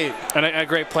Lefebvre. And a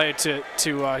great play to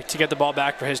get the ball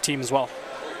back for his team as well.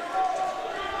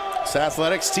 This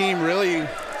Athletics team really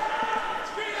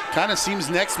kind of seems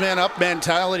next man up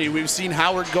mentality. We've seen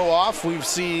Howard go off. We've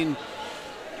seen,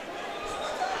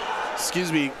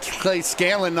 Clay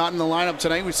Scanlon not in the lineup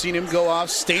tonight. We've seen him go off.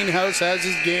 Steenhouse has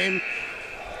his game.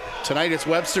 Tonight it's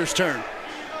Webster's turn.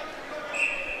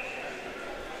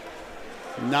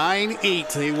 9-8,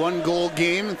 a 1-goal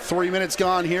game. 3 minutes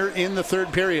gone here in the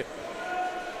third period.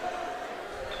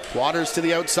 Waters to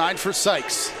the outside for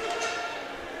Sykes.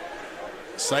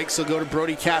 Sykes will go to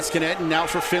Brody Cascanet, and now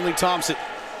for Finley Thompson.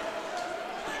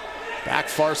 Back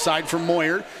far side for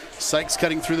Moyer. Sykes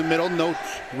cutting through the middle. No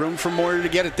room for Moyer to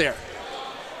get it there.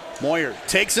 Moyer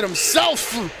takes it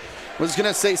himself. Was going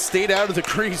to say stayed out of the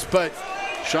crease, but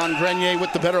Sean Grenier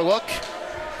with the better look.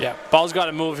 Yeah, ball's got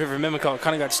to move here for Mimico.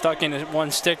 Kind of got stuck in one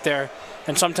stick there.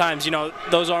 And sometimes, you know,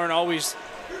 those aren't always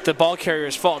the ball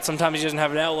carrier's fault. Sometimes he doesn't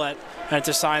have an outlet, and it's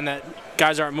a sign that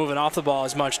guys aren't moving off the ball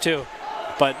as much too.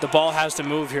 But the ball has to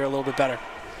move here a little bit better.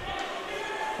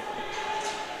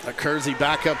 A Kersey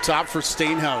back up top for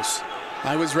Stainhouse.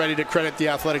 I was ready to credit the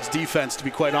Athletics defense, to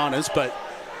be quite honest, but...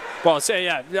 Well,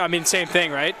 yeah, I mean, same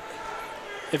thing, right?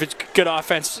 If it's good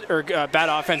offense or bad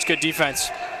offense, good defense,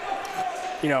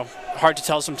 you know, hard to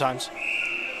tell sometimes.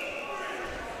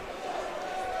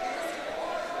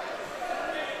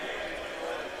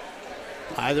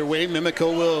 Either way,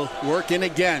 Mimico will work in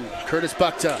again. Curtis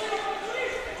Buckta.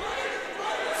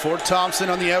 For Thompson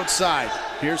on the outside.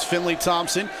 Here's Finley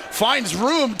Thompson. Finds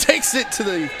room, takes it to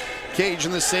the cage,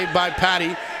 and the save by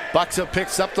Patty. Buckta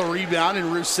picks up the rebound,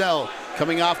 and Roussel,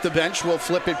 coming off the bench, will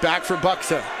flip it back for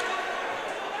Buckta.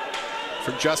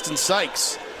 For Justin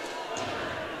Sykes.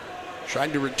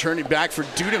 Trying to return it back for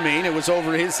Dudemain. It was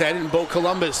over his head, and Bo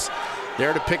Columbus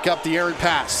there to pick up the errant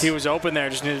pass. He was open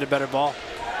there, just needed a better ball.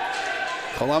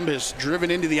 Columbus driven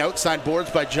into the outside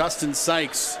boards by Justin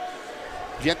Sykes.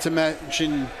 Yet to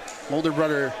mention older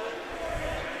brother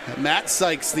Matt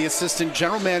Sykes, the assistant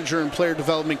general manager and player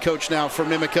development coach now for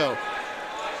Mimico.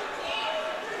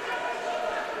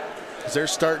 As they're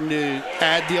starting to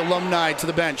add the alumni to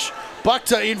the bench.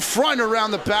 Buckta in front around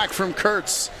the back from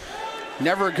Kurtz.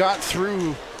 Never got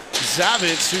through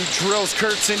Zavitz, who drills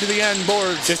Kurtz into the end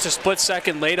boards. Just a split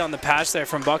second late on the pass there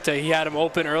from Buckta. He had him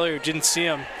open earlier, didn't see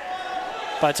him.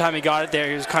 By the time he got it there,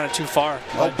 he was kind of too far.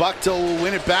 Well, Buckta will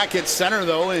win it back at center,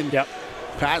 though, and yep.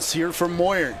 Pass here from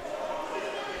Moyer.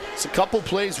 It's a couple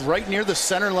plays right near the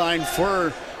center line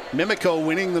for Mimico,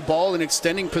 winning the ball and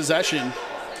extending possession,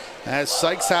 as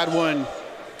Sykes had one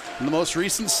in the most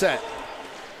recent set.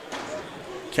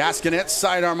 Cascanet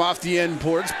sidearm off the end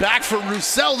boards. Back for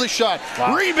Roussel, the shot.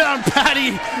 Wow. Rebound,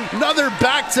 Patty. Another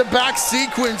back-to-back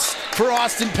sequence for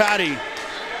Austin Patty.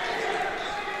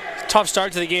 Tough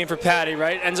start to the game for Patty,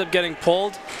 right? Ends up getting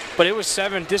pulled, but it was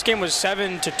 7. This game was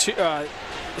 7-2 or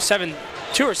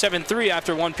 7-3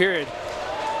 after one period,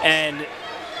 and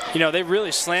you know they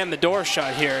really slammed the door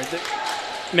shut here.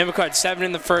 Mimico had 7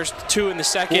 in the first, 2 in the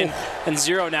second, and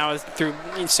 0 now through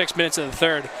 6 minutes of the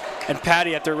third. And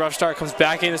Patty, after a rough start, comes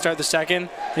back in to start the second,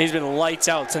 and he's been lights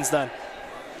out since then.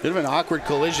 Bit of an awkward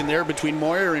collision there between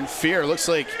Moyer and Fear. Looks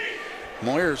like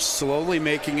Moyer slowly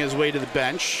making his way to the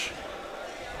bench.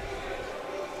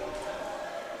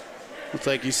 Looks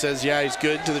like he says, yeah, he's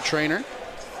good to the trainer.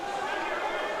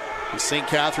 And St.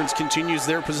 Catharines continues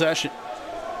their possession.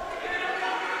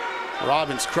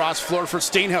 Robbins cross floor for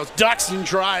Stainhouse. Ducks and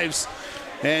drives.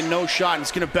 And no shot.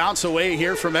 It's going to bounce away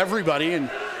here from everybody. And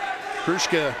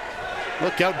Krushka,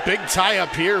 look out. Big tie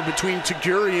up here between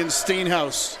Taguri and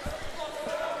Stainhouse.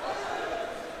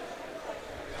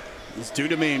 As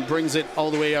Dudemain brings it all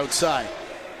the way outside.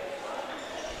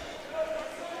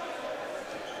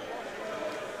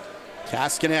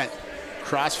 Cascanet,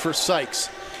 cross for Sykes,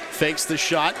 fakes the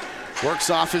shot, works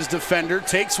off his defender,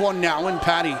 takes one now, and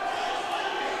Patty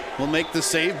will make the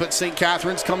save, but St.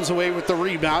 Catharines comes away with the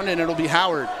rebound, and it'll be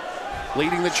Howard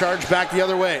leading the charge back the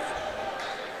other way.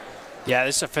 Yeah,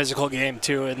 this is a physical game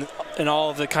too, and all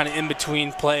of the kind of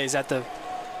in-between plays at the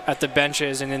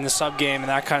benches and in the sub game and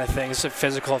that kind of thing. It's a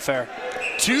physical affair.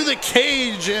 To the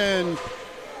cage, and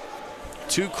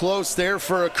too close there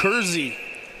for a Kersey.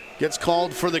 Gets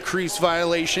called for the crease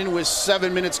violation with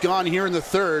 7 minutes gone here in the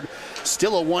third.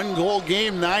 Still a 1-goal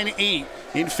game, 9-8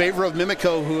 in favor of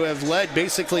Mimico, who have led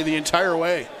basically the entire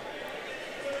way.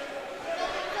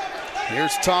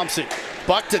 Here's Thompson.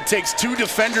 Buckta takes 2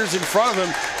 defenders in front of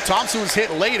him. Thompson was hit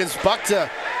late as Buckta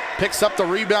picks up the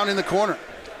rebound in the corner.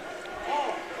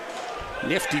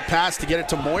 Nifty pass to get it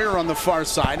to Moyer on the far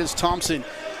side as Thompson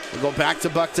will go back to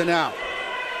Buckta now.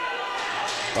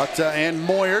 Buckta and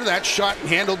Moyer, that shot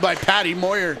handled by Patty.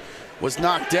 Moyer was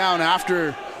knocked down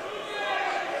after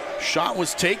shot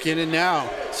was taken, and now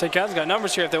St. Catharines got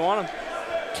numbers here if they want them.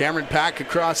 Cameron Pack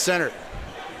across center.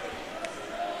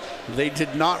 They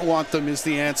did not want them is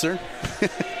the answer.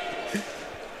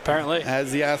 Apparently.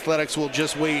 As the Athletics will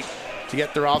just wait to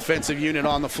get their offensive unit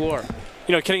on the floor.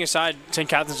 You know, kidding aside, St.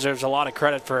 Catharines deserves a lot of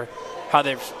credit for how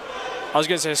they've, I was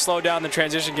going to say slow down the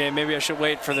transition game. Maybe I should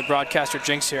wait for the broadcaster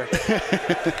jinx here.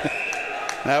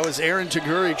 That was Aaron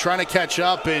Taguri trying to catch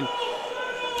up, and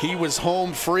he was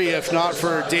home free if not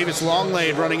for Davis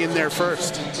Longlade running in there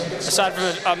first. Aside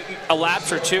from a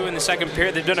lapse or two in the second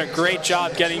period, they've done a great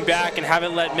job getting back and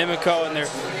haven't let Mimico and their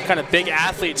kind of big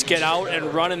athletes get out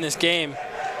and run in this game.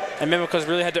 and Mimico's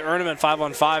really had to earn them at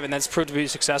 5-on-5, and that's proved to be a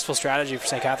successful strategy for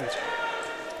St. Catharines.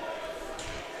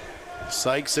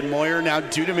 Sykes and Moyer, now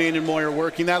Dudemain and Moyer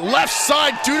working that left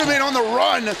side. Dudemain on the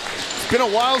run. It's been a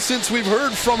while since we've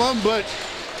heard from him, but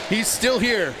he's still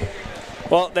here.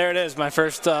 Well, there it is, my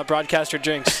first broadcaster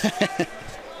jinx.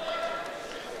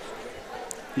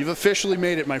 You've officially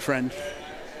made it, my friend.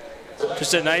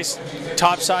 Just a nice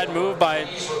topside move by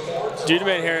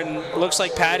Dudemain here, and looks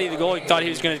like Patty, the goalie, thought he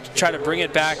was going to try to bring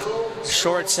it back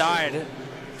short side.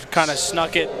 Kind of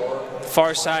snuck it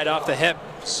far side off the hip.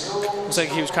 Looks like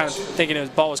he was kind of thinking his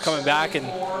ball was coming back and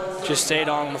just stayed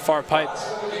on the far pipe.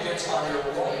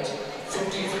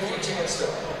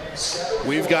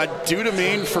 We've got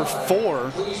Dudemain for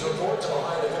 4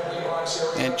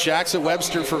 and Jackson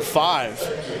Webster for 5.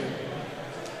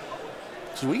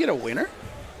 Did we get a winner?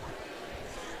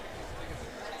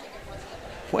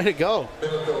 Way to go.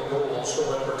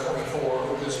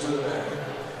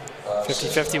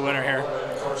 50-50 winner here.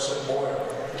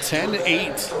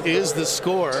 10-8 is the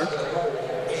score.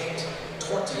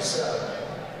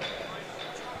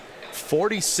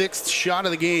 46th shot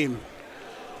of the game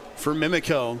for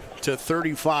Mimico to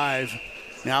 35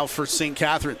 now for St.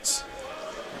 Catharines.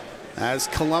 As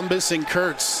Columbus and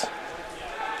Kurtz,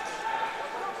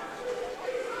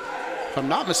 if I'm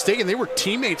not mistaken, they were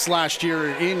teammates last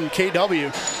year in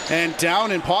KW, and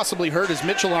down and possibly hurt is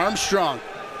Mitchell Armstrong.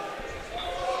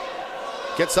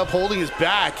 Gets up holding his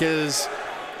back as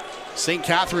St.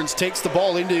 Catharines takes the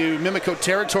ball into Mimico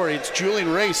territory. It's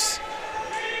Julian Race.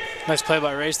 Nice play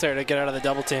by Race there to get out of the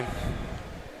double team.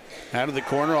 Out of the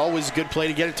corner, always a good play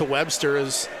to get it to Webster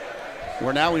as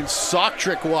we're now in sock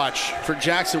trick watch for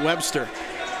Jackson Webster.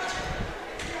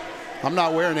 I'm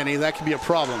not wearing any, that could be a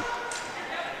problem.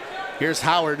 Here's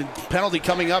Howard, penalty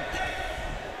coming up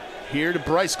here to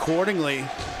Bryce Cordingley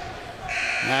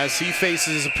as he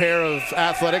faces a pair of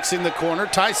Athletics in the corner.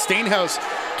 Ty Stainhouse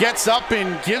gets up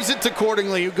and gives it to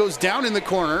Cordingley, who goes down in the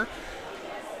corner.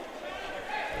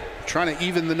 Trying to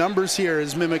even the numbers here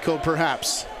is Mimico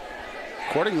perhaps.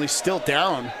 Cordingley still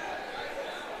down.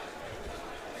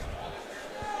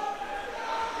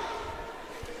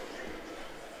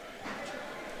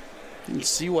 Didn't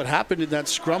see what happened in that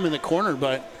scrum in the corner,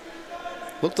 but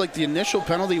looked like the initial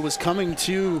penalty was coming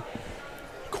to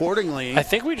Cordingley. I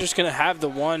think we're just going to have the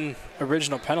one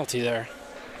original penalty there.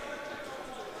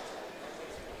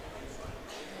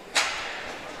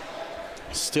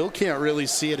 Still can't really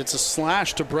see it. It's a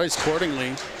slash to Bryce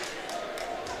Cordingley,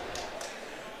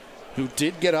 who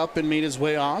did get up and made his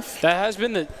way off. That has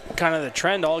been the kind of the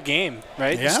trend all game,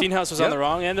 right? Yeah. Steenhouse was on the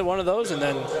wrong end of one of those, and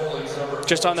then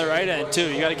just on the right end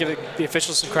too. You got to give the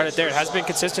officials some credit there. It has been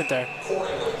consistent there.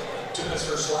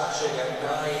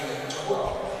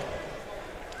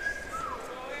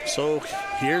 So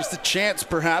here's the chance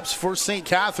perhaps for St.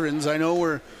 Catharines. I know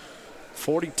we're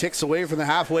 40 ticks away from the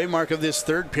halfway mark of this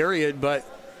third period, but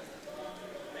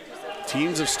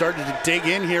teams have started to dig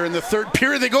in here in the third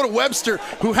period. They go to Webster,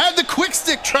 who had the quick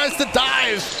stick, tries to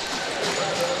dive.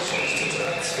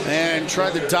 And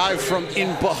tried to dive from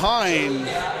in behind.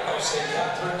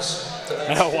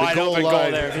 A wide open goal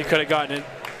there if he could have gotten it.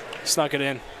 Snuck it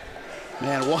in.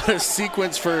 Man, what a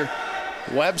sequence for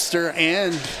Webster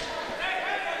and,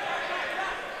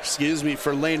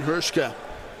 for Lane Hirschka.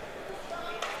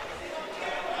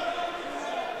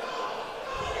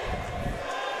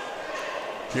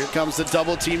 Here comes the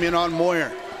double team in on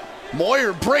Moyer.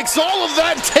 Moyer breaks all of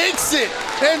that, takes it,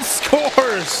 and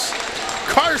scores.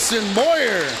 Carson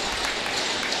Moyer.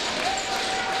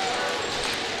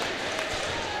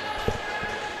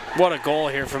 What a goal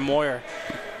here from Moyer.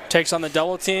 Takes on the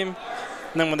double team,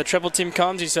 and then when the triple team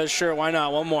comes, he says, sure, why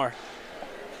not, one more.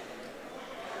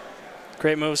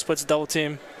 Great move, splits the double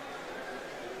team.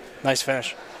 Nice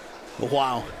finish.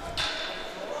 Wow.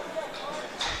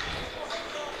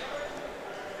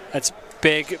 That's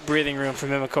big breathing room for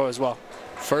Mimico as well.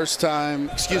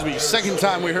 Second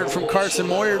time we heard from Carson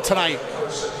Moyer tonight.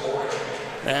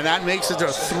 And that makes it a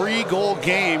 3-goal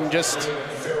game. Just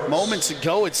moments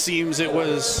ago, it seems it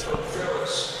was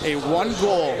a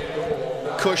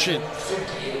 1-goal cushion.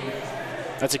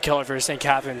 That's a killer for St.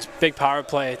 Catharines. Big power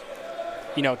play.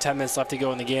 10 minutes left to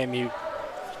go in the game. You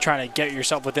trying to get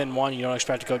yourself within one. You don't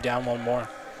expect to go down one more.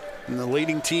 And the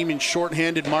leading team in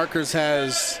shorthanded markers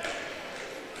has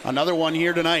another one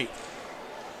here tonight.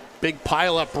 Big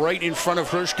pile up right in front of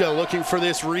Hirschka looking for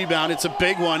this rebound. It's a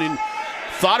big one, and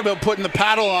thought about putting the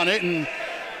paddle on it, and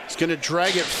it's going to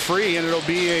drag it free, and it'll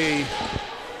be a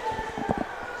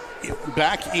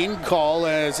back in call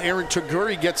as Aaron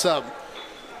Taguri gets up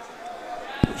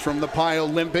from the pile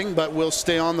limping, but will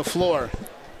stay on the floor.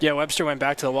 Yeah, Webster went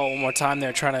back to the wall one more time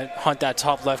there, trying to hunt that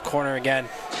top left corner again.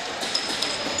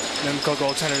 Mimico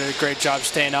goaltender did a great job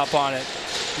staying up on it,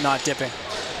 not dipping.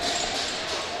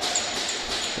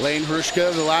 Lane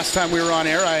Hrushka, the last time we were on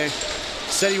air, I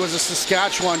said he was a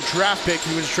Saskatchewan draft pick.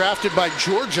 He was drafted by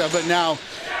Georgia, but now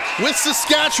with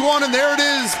Saskatchewan, and there it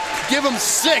is. Give him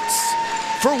 6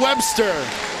 for Webster.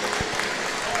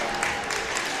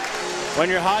 When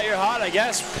you're hot, I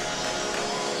guess.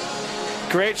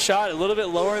 Great shot, a little bit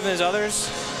lower than his others.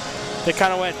 They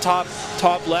kind of went top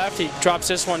left. He drops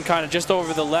this one kind of just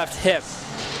over the left hip.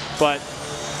 But,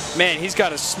 man, he's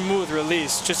got a smooth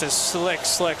release, just a slick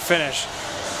finish.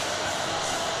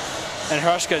 And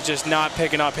Hrushka's just not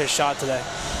picking up his shot today.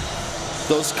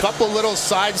 Those couple little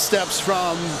side steps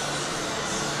from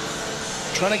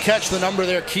trying to catch the number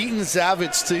there, Keaton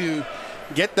Zavitz, to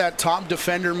get that top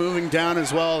defender moving down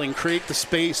as well and create the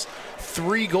space.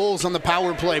 3 goals on the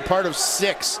power play, part of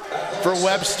 6 for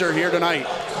Webster here tonight.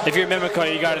 If you're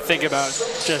Mimico, you got to think about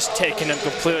just taking him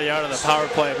completely out of the power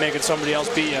play and making somebody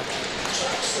else beat you.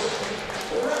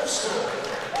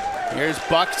 Here's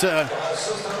Buckta.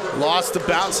 Lost the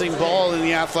bouncing ball, and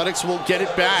the Athletics will get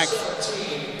it back.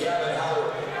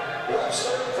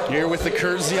 Here with the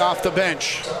Kersey off the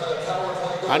bench.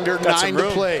 Under 9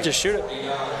 to play. Just shoot it.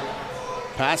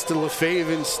 Pass to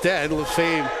Lefebvre instead.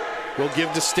 Lefebvre will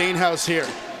give to Stainhouse here.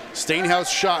 Stainhouse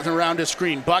shot around a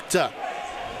screen. Buckta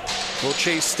will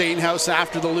chase Stainhouse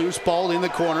after the loose ball in the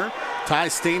corner.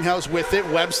 Ties Stainhouse with it.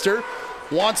 Webster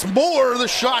wants more. The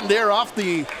shot there off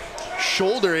the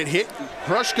shoulder. It hit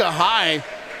Hrushka high.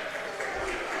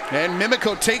 And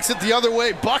Mimico takes it the other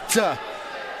way. Buckta.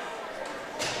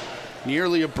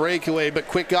 Nearly a breakaway, but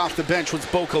quick off the bench was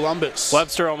Bo Columbus.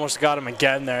 Webster almost got him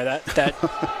again there.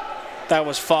 That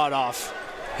was fought off.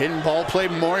 Hidden ball play.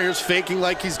 Moyer's faking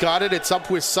like he's got it. It's up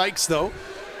with Sykes, though.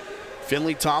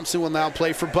 Finley Thompson will now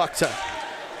play for Buckta.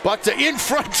 Buckta in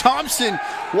front. Thompson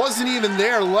wasn't even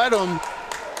there. Led him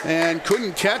and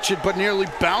couldn't catch it, but nearly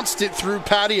bounced it through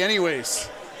Patty anyways.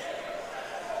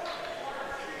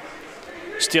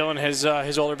 Stealing his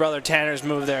older brother Tanner's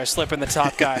move there, slipping the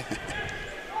top guy.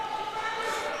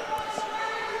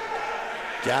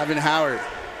 Gavin Howard.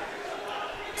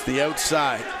 It's the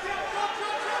outside.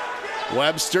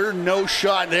 Webster, no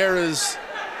shot. There is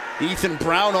Ethan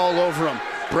Brown all over him.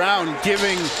 Brown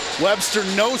giving Webster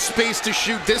no space to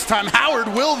shoot this time. Howard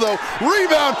will, though.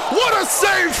 Rebound. What a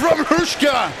save from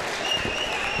Hrushka.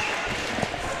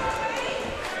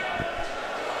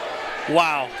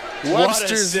 Wow.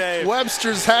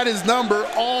 Webster's had his number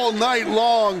all night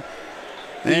long.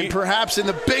 And perhaps in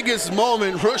the biggest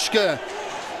moment, Hrushka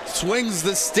swings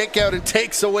the stick out and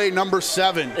takes away number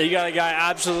 7. You got a guy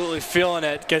absolutely feeling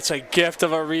it, gets a gift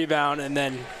of a rebound, and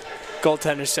then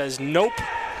goaltender says nope.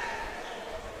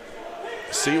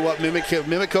 See what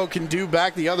Mimico can do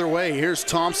back the other way. Here's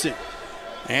Thompson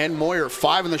and Moyer.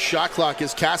 5 on the shot clock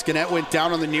as Cascanet went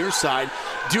down on the near side.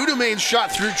 Dudemain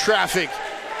shot through traffic.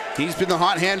 He's been the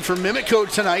hot hand for Mimico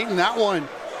tonight, and that one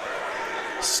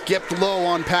skipped low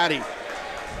on Patty.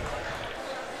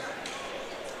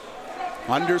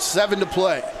 Under 7 to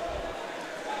play.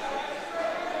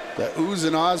 The oohs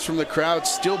and ahs from the crowd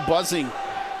still buzzing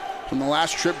from the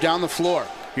last trip down the floor.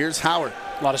 Here's Howard.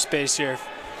 A lot of space here.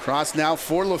 Cross now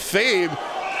for Lefebvre.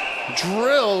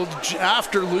 Drilled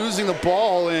after losing the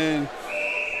ball, and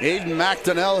Aiden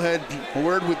McDonnell had a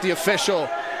word with the official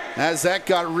as that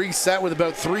got reset with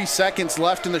about 3 seconds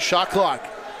left in the shot clock.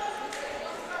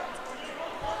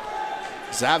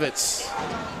 Zavitz.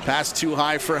 Pass too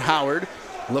high for Howard.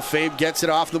 Lefebvre gets it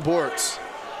off the boards.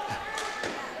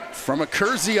 From a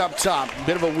Kersey up top.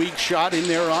 Bit of a weak shot in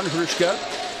there on Hrushka,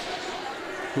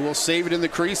 who will save it in the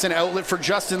crease. An outlet for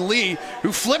Justin Lee,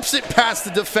 who flips it past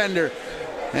the defender.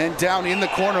 And down in the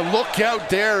corner. Look out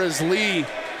there as Lee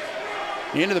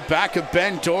into the back of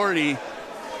Ben Doherty.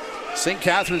 St.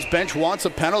 Catharines bench wants a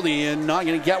penalty and not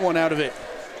going to get one out of it.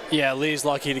 Yeah, Lee's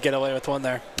lucky to get away with one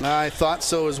there. I thought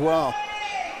so as well.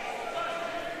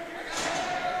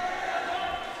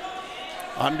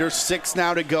 Under 6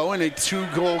 now to go in a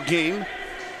 2-goal game.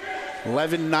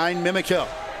 11-9 Mimico.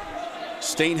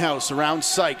 Stainhouse around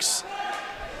Sykes.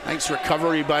 Nice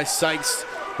recovery by Sykes.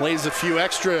 Lays a few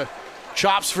extra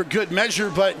chops for good measure,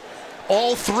 but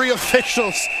all 3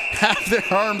 officials have their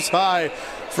arms high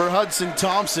for Hudson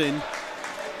Thompson.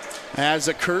 As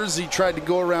a Kersey tried to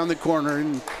go around the corner,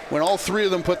 and when all 3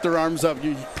 of them put their arms up,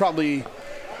 you probably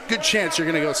good chance you're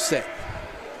going to go sit.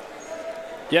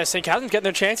 Yeah, St. Catharines getting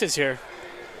their chances here.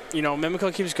 You know,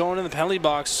 Mimico keeps going in the penalty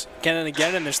box again and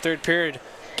again in this third period,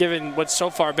 given what's so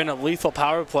far been a lethal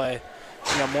power play.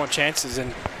 You know, more chances,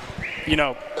 and you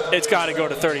know, it's got to go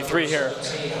to 33 here,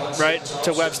 right?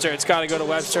 To Webster. It's got to go to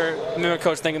Webster.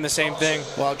 Mimico's thinking the same thing.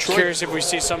 Well, curious if we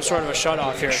see some sort of a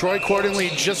shutoff here. Troy Cordinley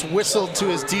just whistled to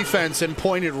his defense and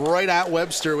pointed right at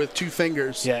Webster with 2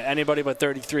 fingers. Yeah, anybody but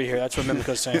 33 here. That's what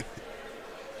Mimico's saying.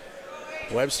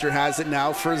 Webster has it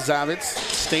now for Zavitz.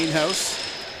 Stainhouse.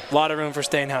 A lot of room for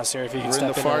Stainhouse here if he can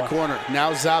step in. We're in the far corner.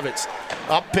 Now Zavitz.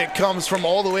 Up pick comes from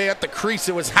all the way at the crease.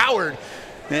 It was Howard.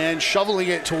 And shoveling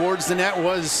it towards the net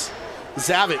was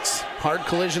Zavitz. Hard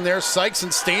collision there. Sykes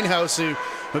and Stainhouse, who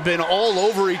have been all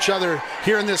over each other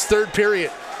here in this third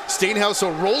period. Stainhouse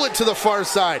will roll it to the far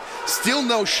side. Still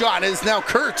no shot as now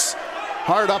Kurtz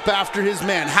hard up after his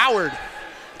man. Howard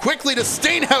quickly to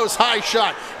Stainhouse, high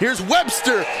shot. Here's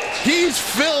Webster. He's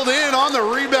filled in on the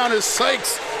rebound as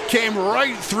Sykes came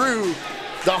right through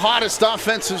the hottest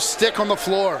offensive stick on the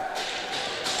floor.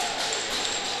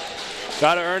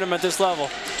 Got to earn him at this level.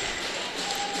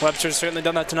 Webster's certainly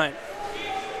done that tonight.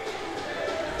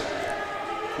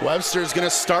 Webster's going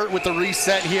to start with the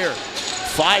reset here.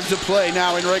 5 to play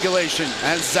now in regulation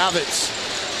as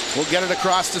Zavitz will get it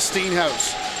across to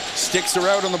Steenhouse. Sticks are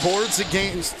out on the boards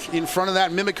against in front of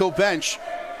that Mimico bench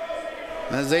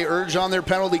as they urge on their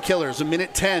penalty killers.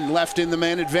 1:10 left in the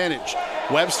man advantage.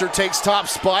 Webster takes top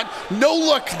spot. No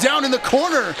look down in the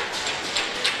corner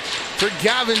for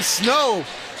Gavin Snow,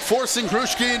 forcing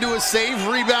Hrushka into a save.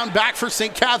 Rebound back for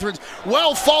St. Catharines.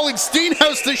 Well falling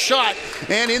Steenhouse the shot,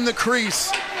 and in the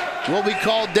crease will be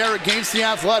called there against the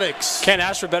Athletics. Can't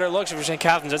ask for better looks for St.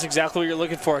 Catharines. That's exactly what you're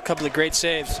looking for. A couple of great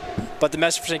saves. But the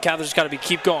message for St. Catharines has got to be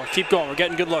keep going, keep going. We're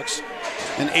getting good looks.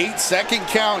 An 8-second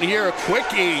count here, a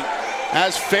quick 8,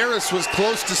 as Ferris was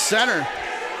close to center.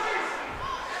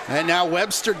 And now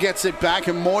Webster gets it back,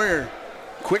 and Moyer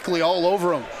quickly all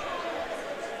over him.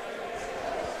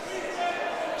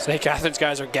 St. Catharines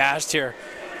guys are gassed here.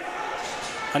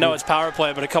 I know it's power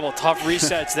play, but a couple of tough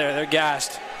resets there. They're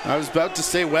gassed. I was about to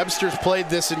say Webster's played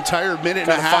this entire minute and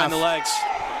a half. Find the legs.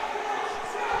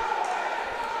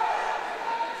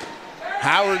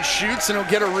 Howard shoots, and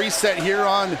he'll get a reset here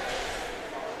on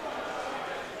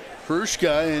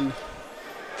Hrushka. And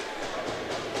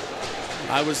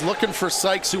I was looking for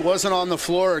Sykes, who wasn't on the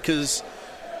floor, because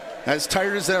as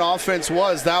tired as that offense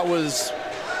was, that was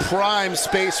prime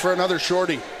space for another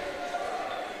shorty.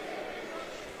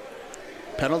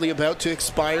 Penalty about to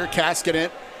expire.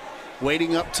 Cascanet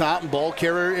waiting up top. Ball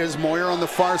carrier is Moyer on the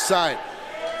far side.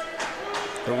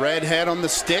 The red head on the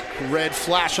stick, red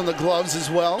flash on the gloves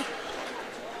as well.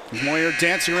 Moyer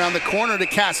dancing around the corner to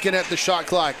Cascanet, the shot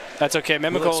clock. That's okay.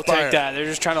 Mimico will take that. They're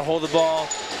just trying to hold the ball,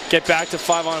 get back to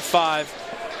 5-on-5.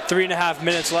 3.5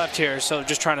 minutes left here, so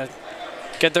just trying to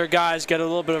get their guys, get a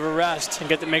little bit of a rest,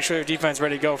 and make sure their defense is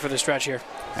ready to go for the stretch here.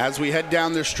 As we head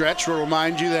down this stretch, we'll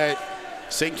remind you that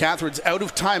St. Catharines out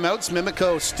of timeouts.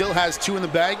 Mimico still has 2 in the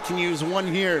bag, can use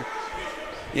 1 here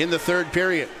in the third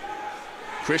period.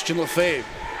 Christian Lefebvre.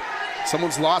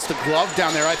 Someone's lost a glove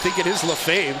down there. I think it is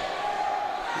Lefebvre.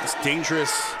 It's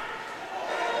dangerous.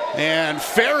 And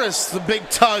Ferris, the big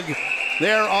tug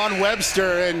there on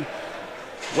Webster. And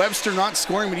Webster not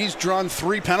scoring, but he's drawn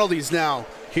 3 penalties now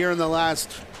here in the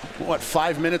last,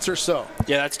 5 minutes or so.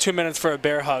 Yeah, that's 2 minutes for a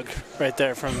bear hug right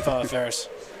there from Ferris.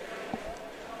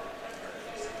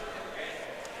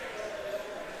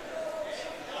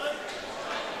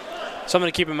 Something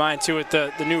to keep in mind, too, with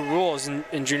the new rules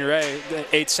in Junior A, the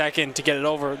 8-second to get it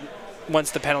over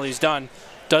once the penalty's done,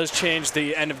 does change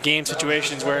the end of game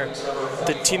situations where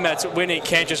the team that's winning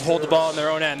can't just hold the ball on their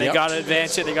own end. They got to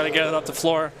advance it. They got to get it up the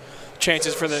floor.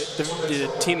 Chances for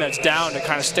the team that's down to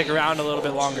kind of stick around a little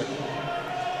bit longer.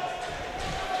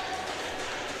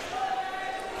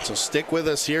 So stick with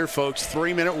us here, folks.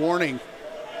 3-minute warning.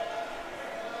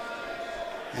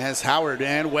 As Howard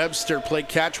and Webster play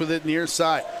catch with it near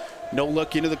side. No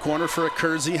look into the corner for a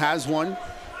Kersey, has one.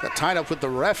 Got tied up with the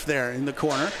ref there in the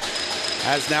corner.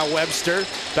 As now Webster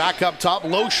back up top.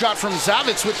 Low shot from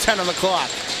Zavitz with 10 on the clock.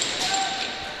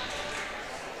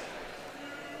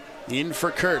 In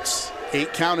for Kurtz.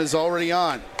 8 count is already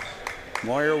on.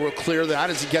 Moyer will clear that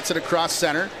as he gets it across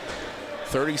center.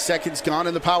 30 seconds gone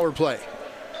in the power play.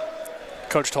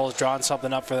 Coach Toll's drawing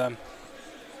something up for them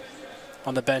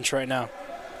on the bench right now.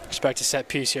 Expect a set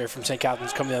piece here from St.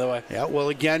 Catharines coming the other way. Yeah, well,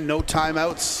 again, no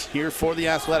timeouts here for the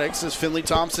Athletics as Finley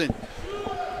Thompson.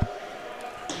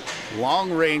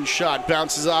 Long range shot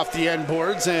bounces off the end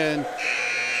boards, and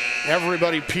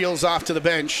everybody peels off to the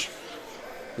bench.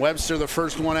 Webster, the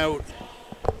first one out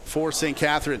for St.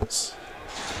 Catharines.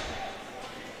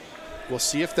 We'll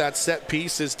see if that set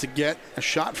piece is to get a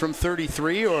shot from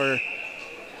 33 or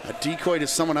a decoy to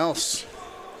someone else.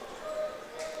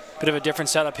 Bit of a different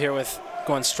setup here with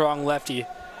going strong lefty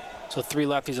So 3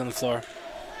 lefties on the floor.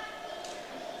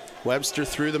 Webster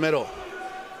through the middle.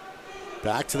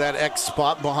 Back to that X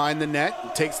spot behind the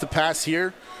net. Takes the pass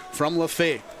here from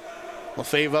Lefebvre.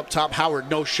 Lefebvre up top, Howard,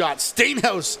 no shot.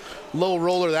 Stainhouse, low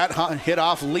roller, that hit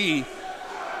off Lee.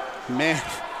 Man,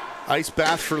 ice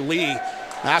bath for Lee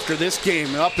after this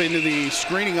game. Up into the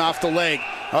screening off the leg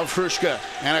of Hrushka,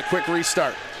 and a quick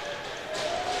restart.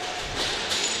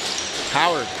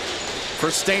 Howard for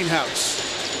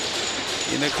Stainhouse.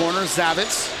 In the corner,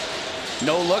 Zavitz.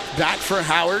 No look, back for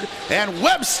Howard. And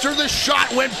Webster, the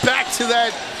shot went back to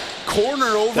that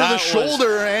corner over the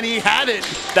shoulder, and he had it.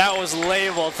 That was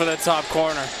labeled for the top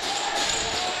corner.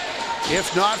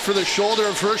 If not for the shoulder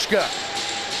of Hrushka.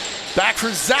 Back for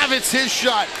Zavitz, his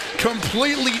shot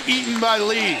completely eaten by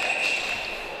Lee.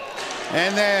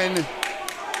 And then,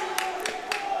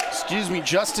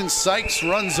 Justin Sykes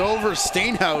runs over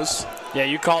Stainhouse. Yeah,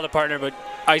 you called it, partner, but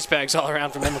ice bags all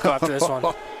around from Mimico after this one.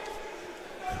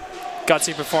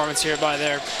 Gutsy performance here by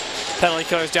their penalty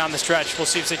killers down the stretch. We'll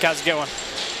see if St. Catharines get one.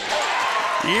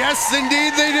 Yes,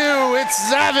 indeed they do. It's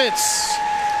Zavitz.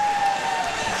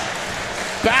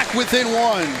 Back within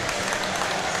 1.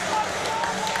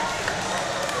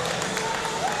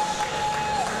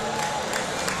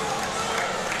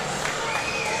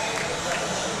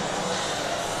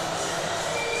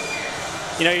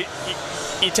 You know,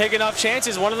 you take enough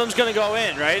chances, one of them's going to go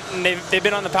in, right? And they've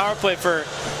been on the power play for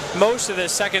most of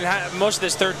this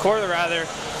third quarter, rather,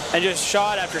 and just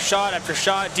shot after shot after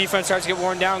shot. Defense starts to get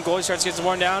worn down, goalie starts to get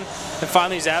worn down, and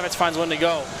finally Zavitz finds one to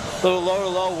go. A little low to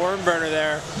low worm burner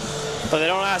there, but they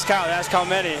don't ask how, they ask how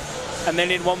many, and they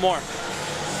need one more.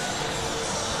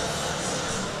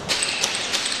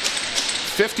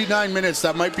 59 minutes,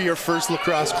 that might be your first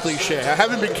lacrosse cliche. I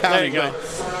haven't been counting, there you go.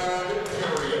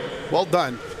 Well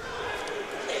done.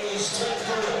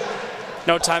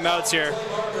 No timeouts here.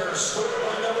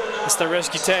 It's the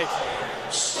risk you take.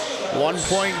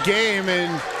 1-point game,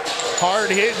 and hard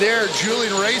hit there.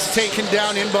 Julian Race taken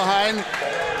down in behind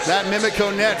that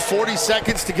Mimico net. 40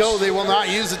 seconds to go. They will not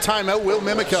use the timeout, will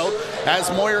Mimico, as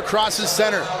Moyer crosses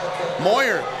center.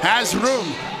 Moyer has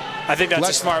room. I think that's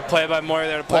a smart play by Moyer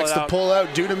there to pull it out. To pull out.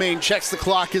 Dudemain checks the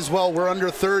clock as well. We're under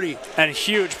 30. And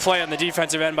huge play on the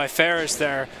defensive end by Ferris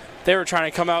there. They were trying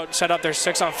to come out, set up their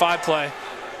 6-on-5 play.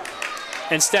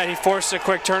 Instead, he forced a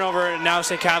quick turnover, and now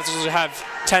St. Catharines will have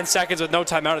 10 seconds with no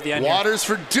timeout at the end. Waters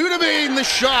for Dudemain, the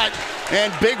shot,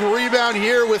 and big rebound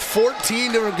here with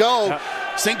 14 to go.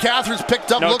 St. Catharines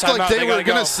picked up, looked like they were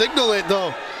going to signal it,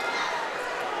 though.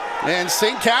 And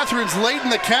St. Catharines late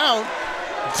in the count,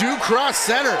 do cross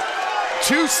center.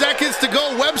 2 seconds to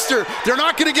go. Webster, they're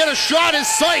not going to get a shot as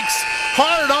Sykes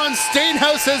hard on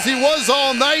Stainhouse as he was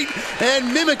all night,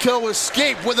 and Mimico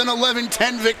escaped with an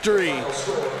 11-10 victory.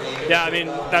 Yeah, I mean,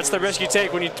 that's the risk you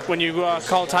take when you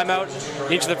call timeout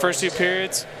in each of the first 2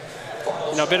 periods.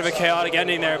 You know, a bit of a chaotic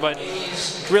ending there, but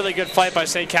really good fight by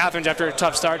St. Catharines after a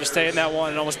tough start to stay in that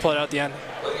one and almost pull it out at the end.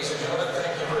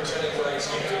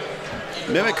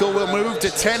 Mimico will move to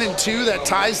 10-2. That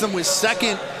ties them with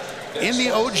second in the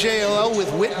OJLL with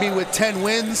Whitby with 10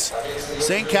 wins.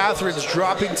 St. Catharines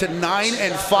dropping to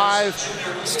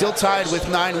 9-5, still tied with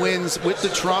 9 wins with the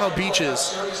Toronto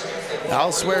Beaches.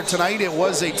 Elsewhere tonight, it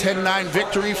was a 10-9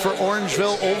 victory for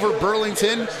Orangeville over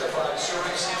Burlington.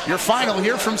 Your final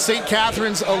here from St.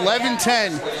 Catharines,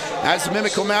 11-10, as the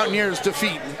Mimico Mountaineers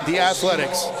defeat the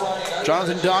Athletics.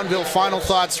 Jonathan Donville, final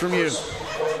thoughts from you.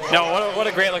 No, what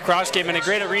a great lacrosse game and a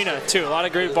great arena, too. A lot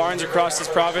of great barns across this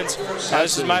province.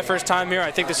 This is my first time here.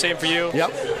 I think the same for you.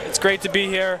 Yep. It's great to be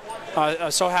here.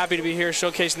 So happy to be here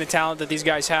showcasing the talent that these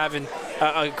guys have, and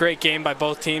a great game by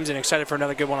both teams, and excited for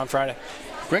another good one on Friday.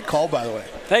 Great call, by the way.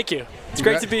 Thank you. It's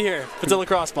great to be here with the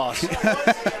lacrosse boss.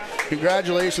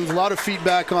 Congratulations. A lot of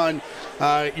feedback on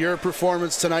your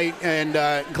performance tonight, and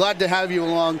glad to have you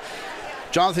along.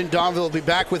 Jonathan Donville will be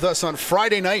back with us on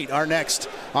Friday night, our next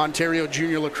Ontario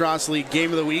Junior Lacrosse League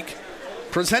Game of the Week,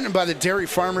 presented by the Dairy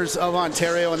Farmers of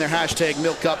Ontario and their hashtag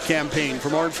Milk Up campaign. For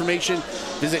more information,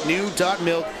 visit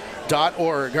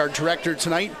new.milk.org. Our director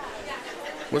tonight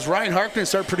was Ryan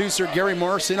Harkness, our producer Gary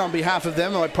Morrison. On behalf of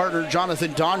them, my partner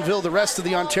Jonathan Donville, the rest of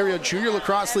the Ontario Junior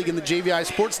Lacrosse League and the JVI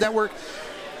Sports Network,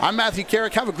 I'm Matthew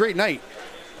Carrick. Have a great night,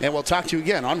 and we'll talk to you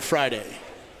again on Friday.